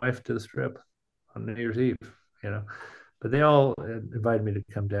my wife to the Strip on New Year's Eve. You know, but they all invited me to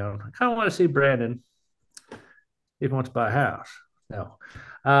come down. I kind of want to see Brandon. He wants to buy a house. No,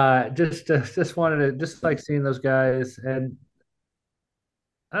 just wanted to just like seeing those guys, and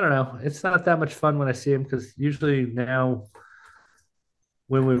I don't know. It's not that much fun when I see them because usually now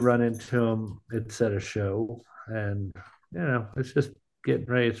when we run into them, it's at a show, and it's just getting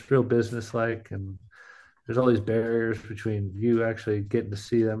ready. It's real business like, and there's all these barriers between you actually getting to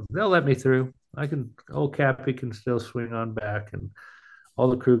see them. They'll let me through. Old Cappy can still swing on back, and all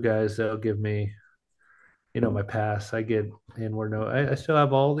the crew guys, they'll give me, my pass. I get in where I still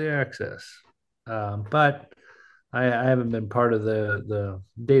have all the access. But I haven't been part of the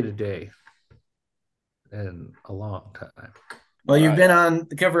day to day in a long time. Well, you've been on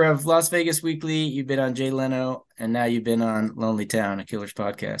the cover of Las Vegas Weekly, you've been on Jay Leno, and now you've been on Lonely Town, a Killers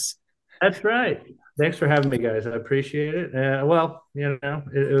podcast. That's right. Thanks for having me, guys. I appreciate it. Well,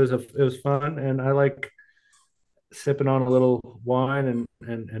 it was fun, and I like sipping on a little wine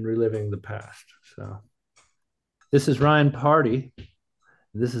and reliving the past. So, this is Ryan Party.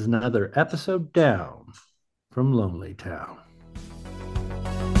 This is another episode down from Lonely Town.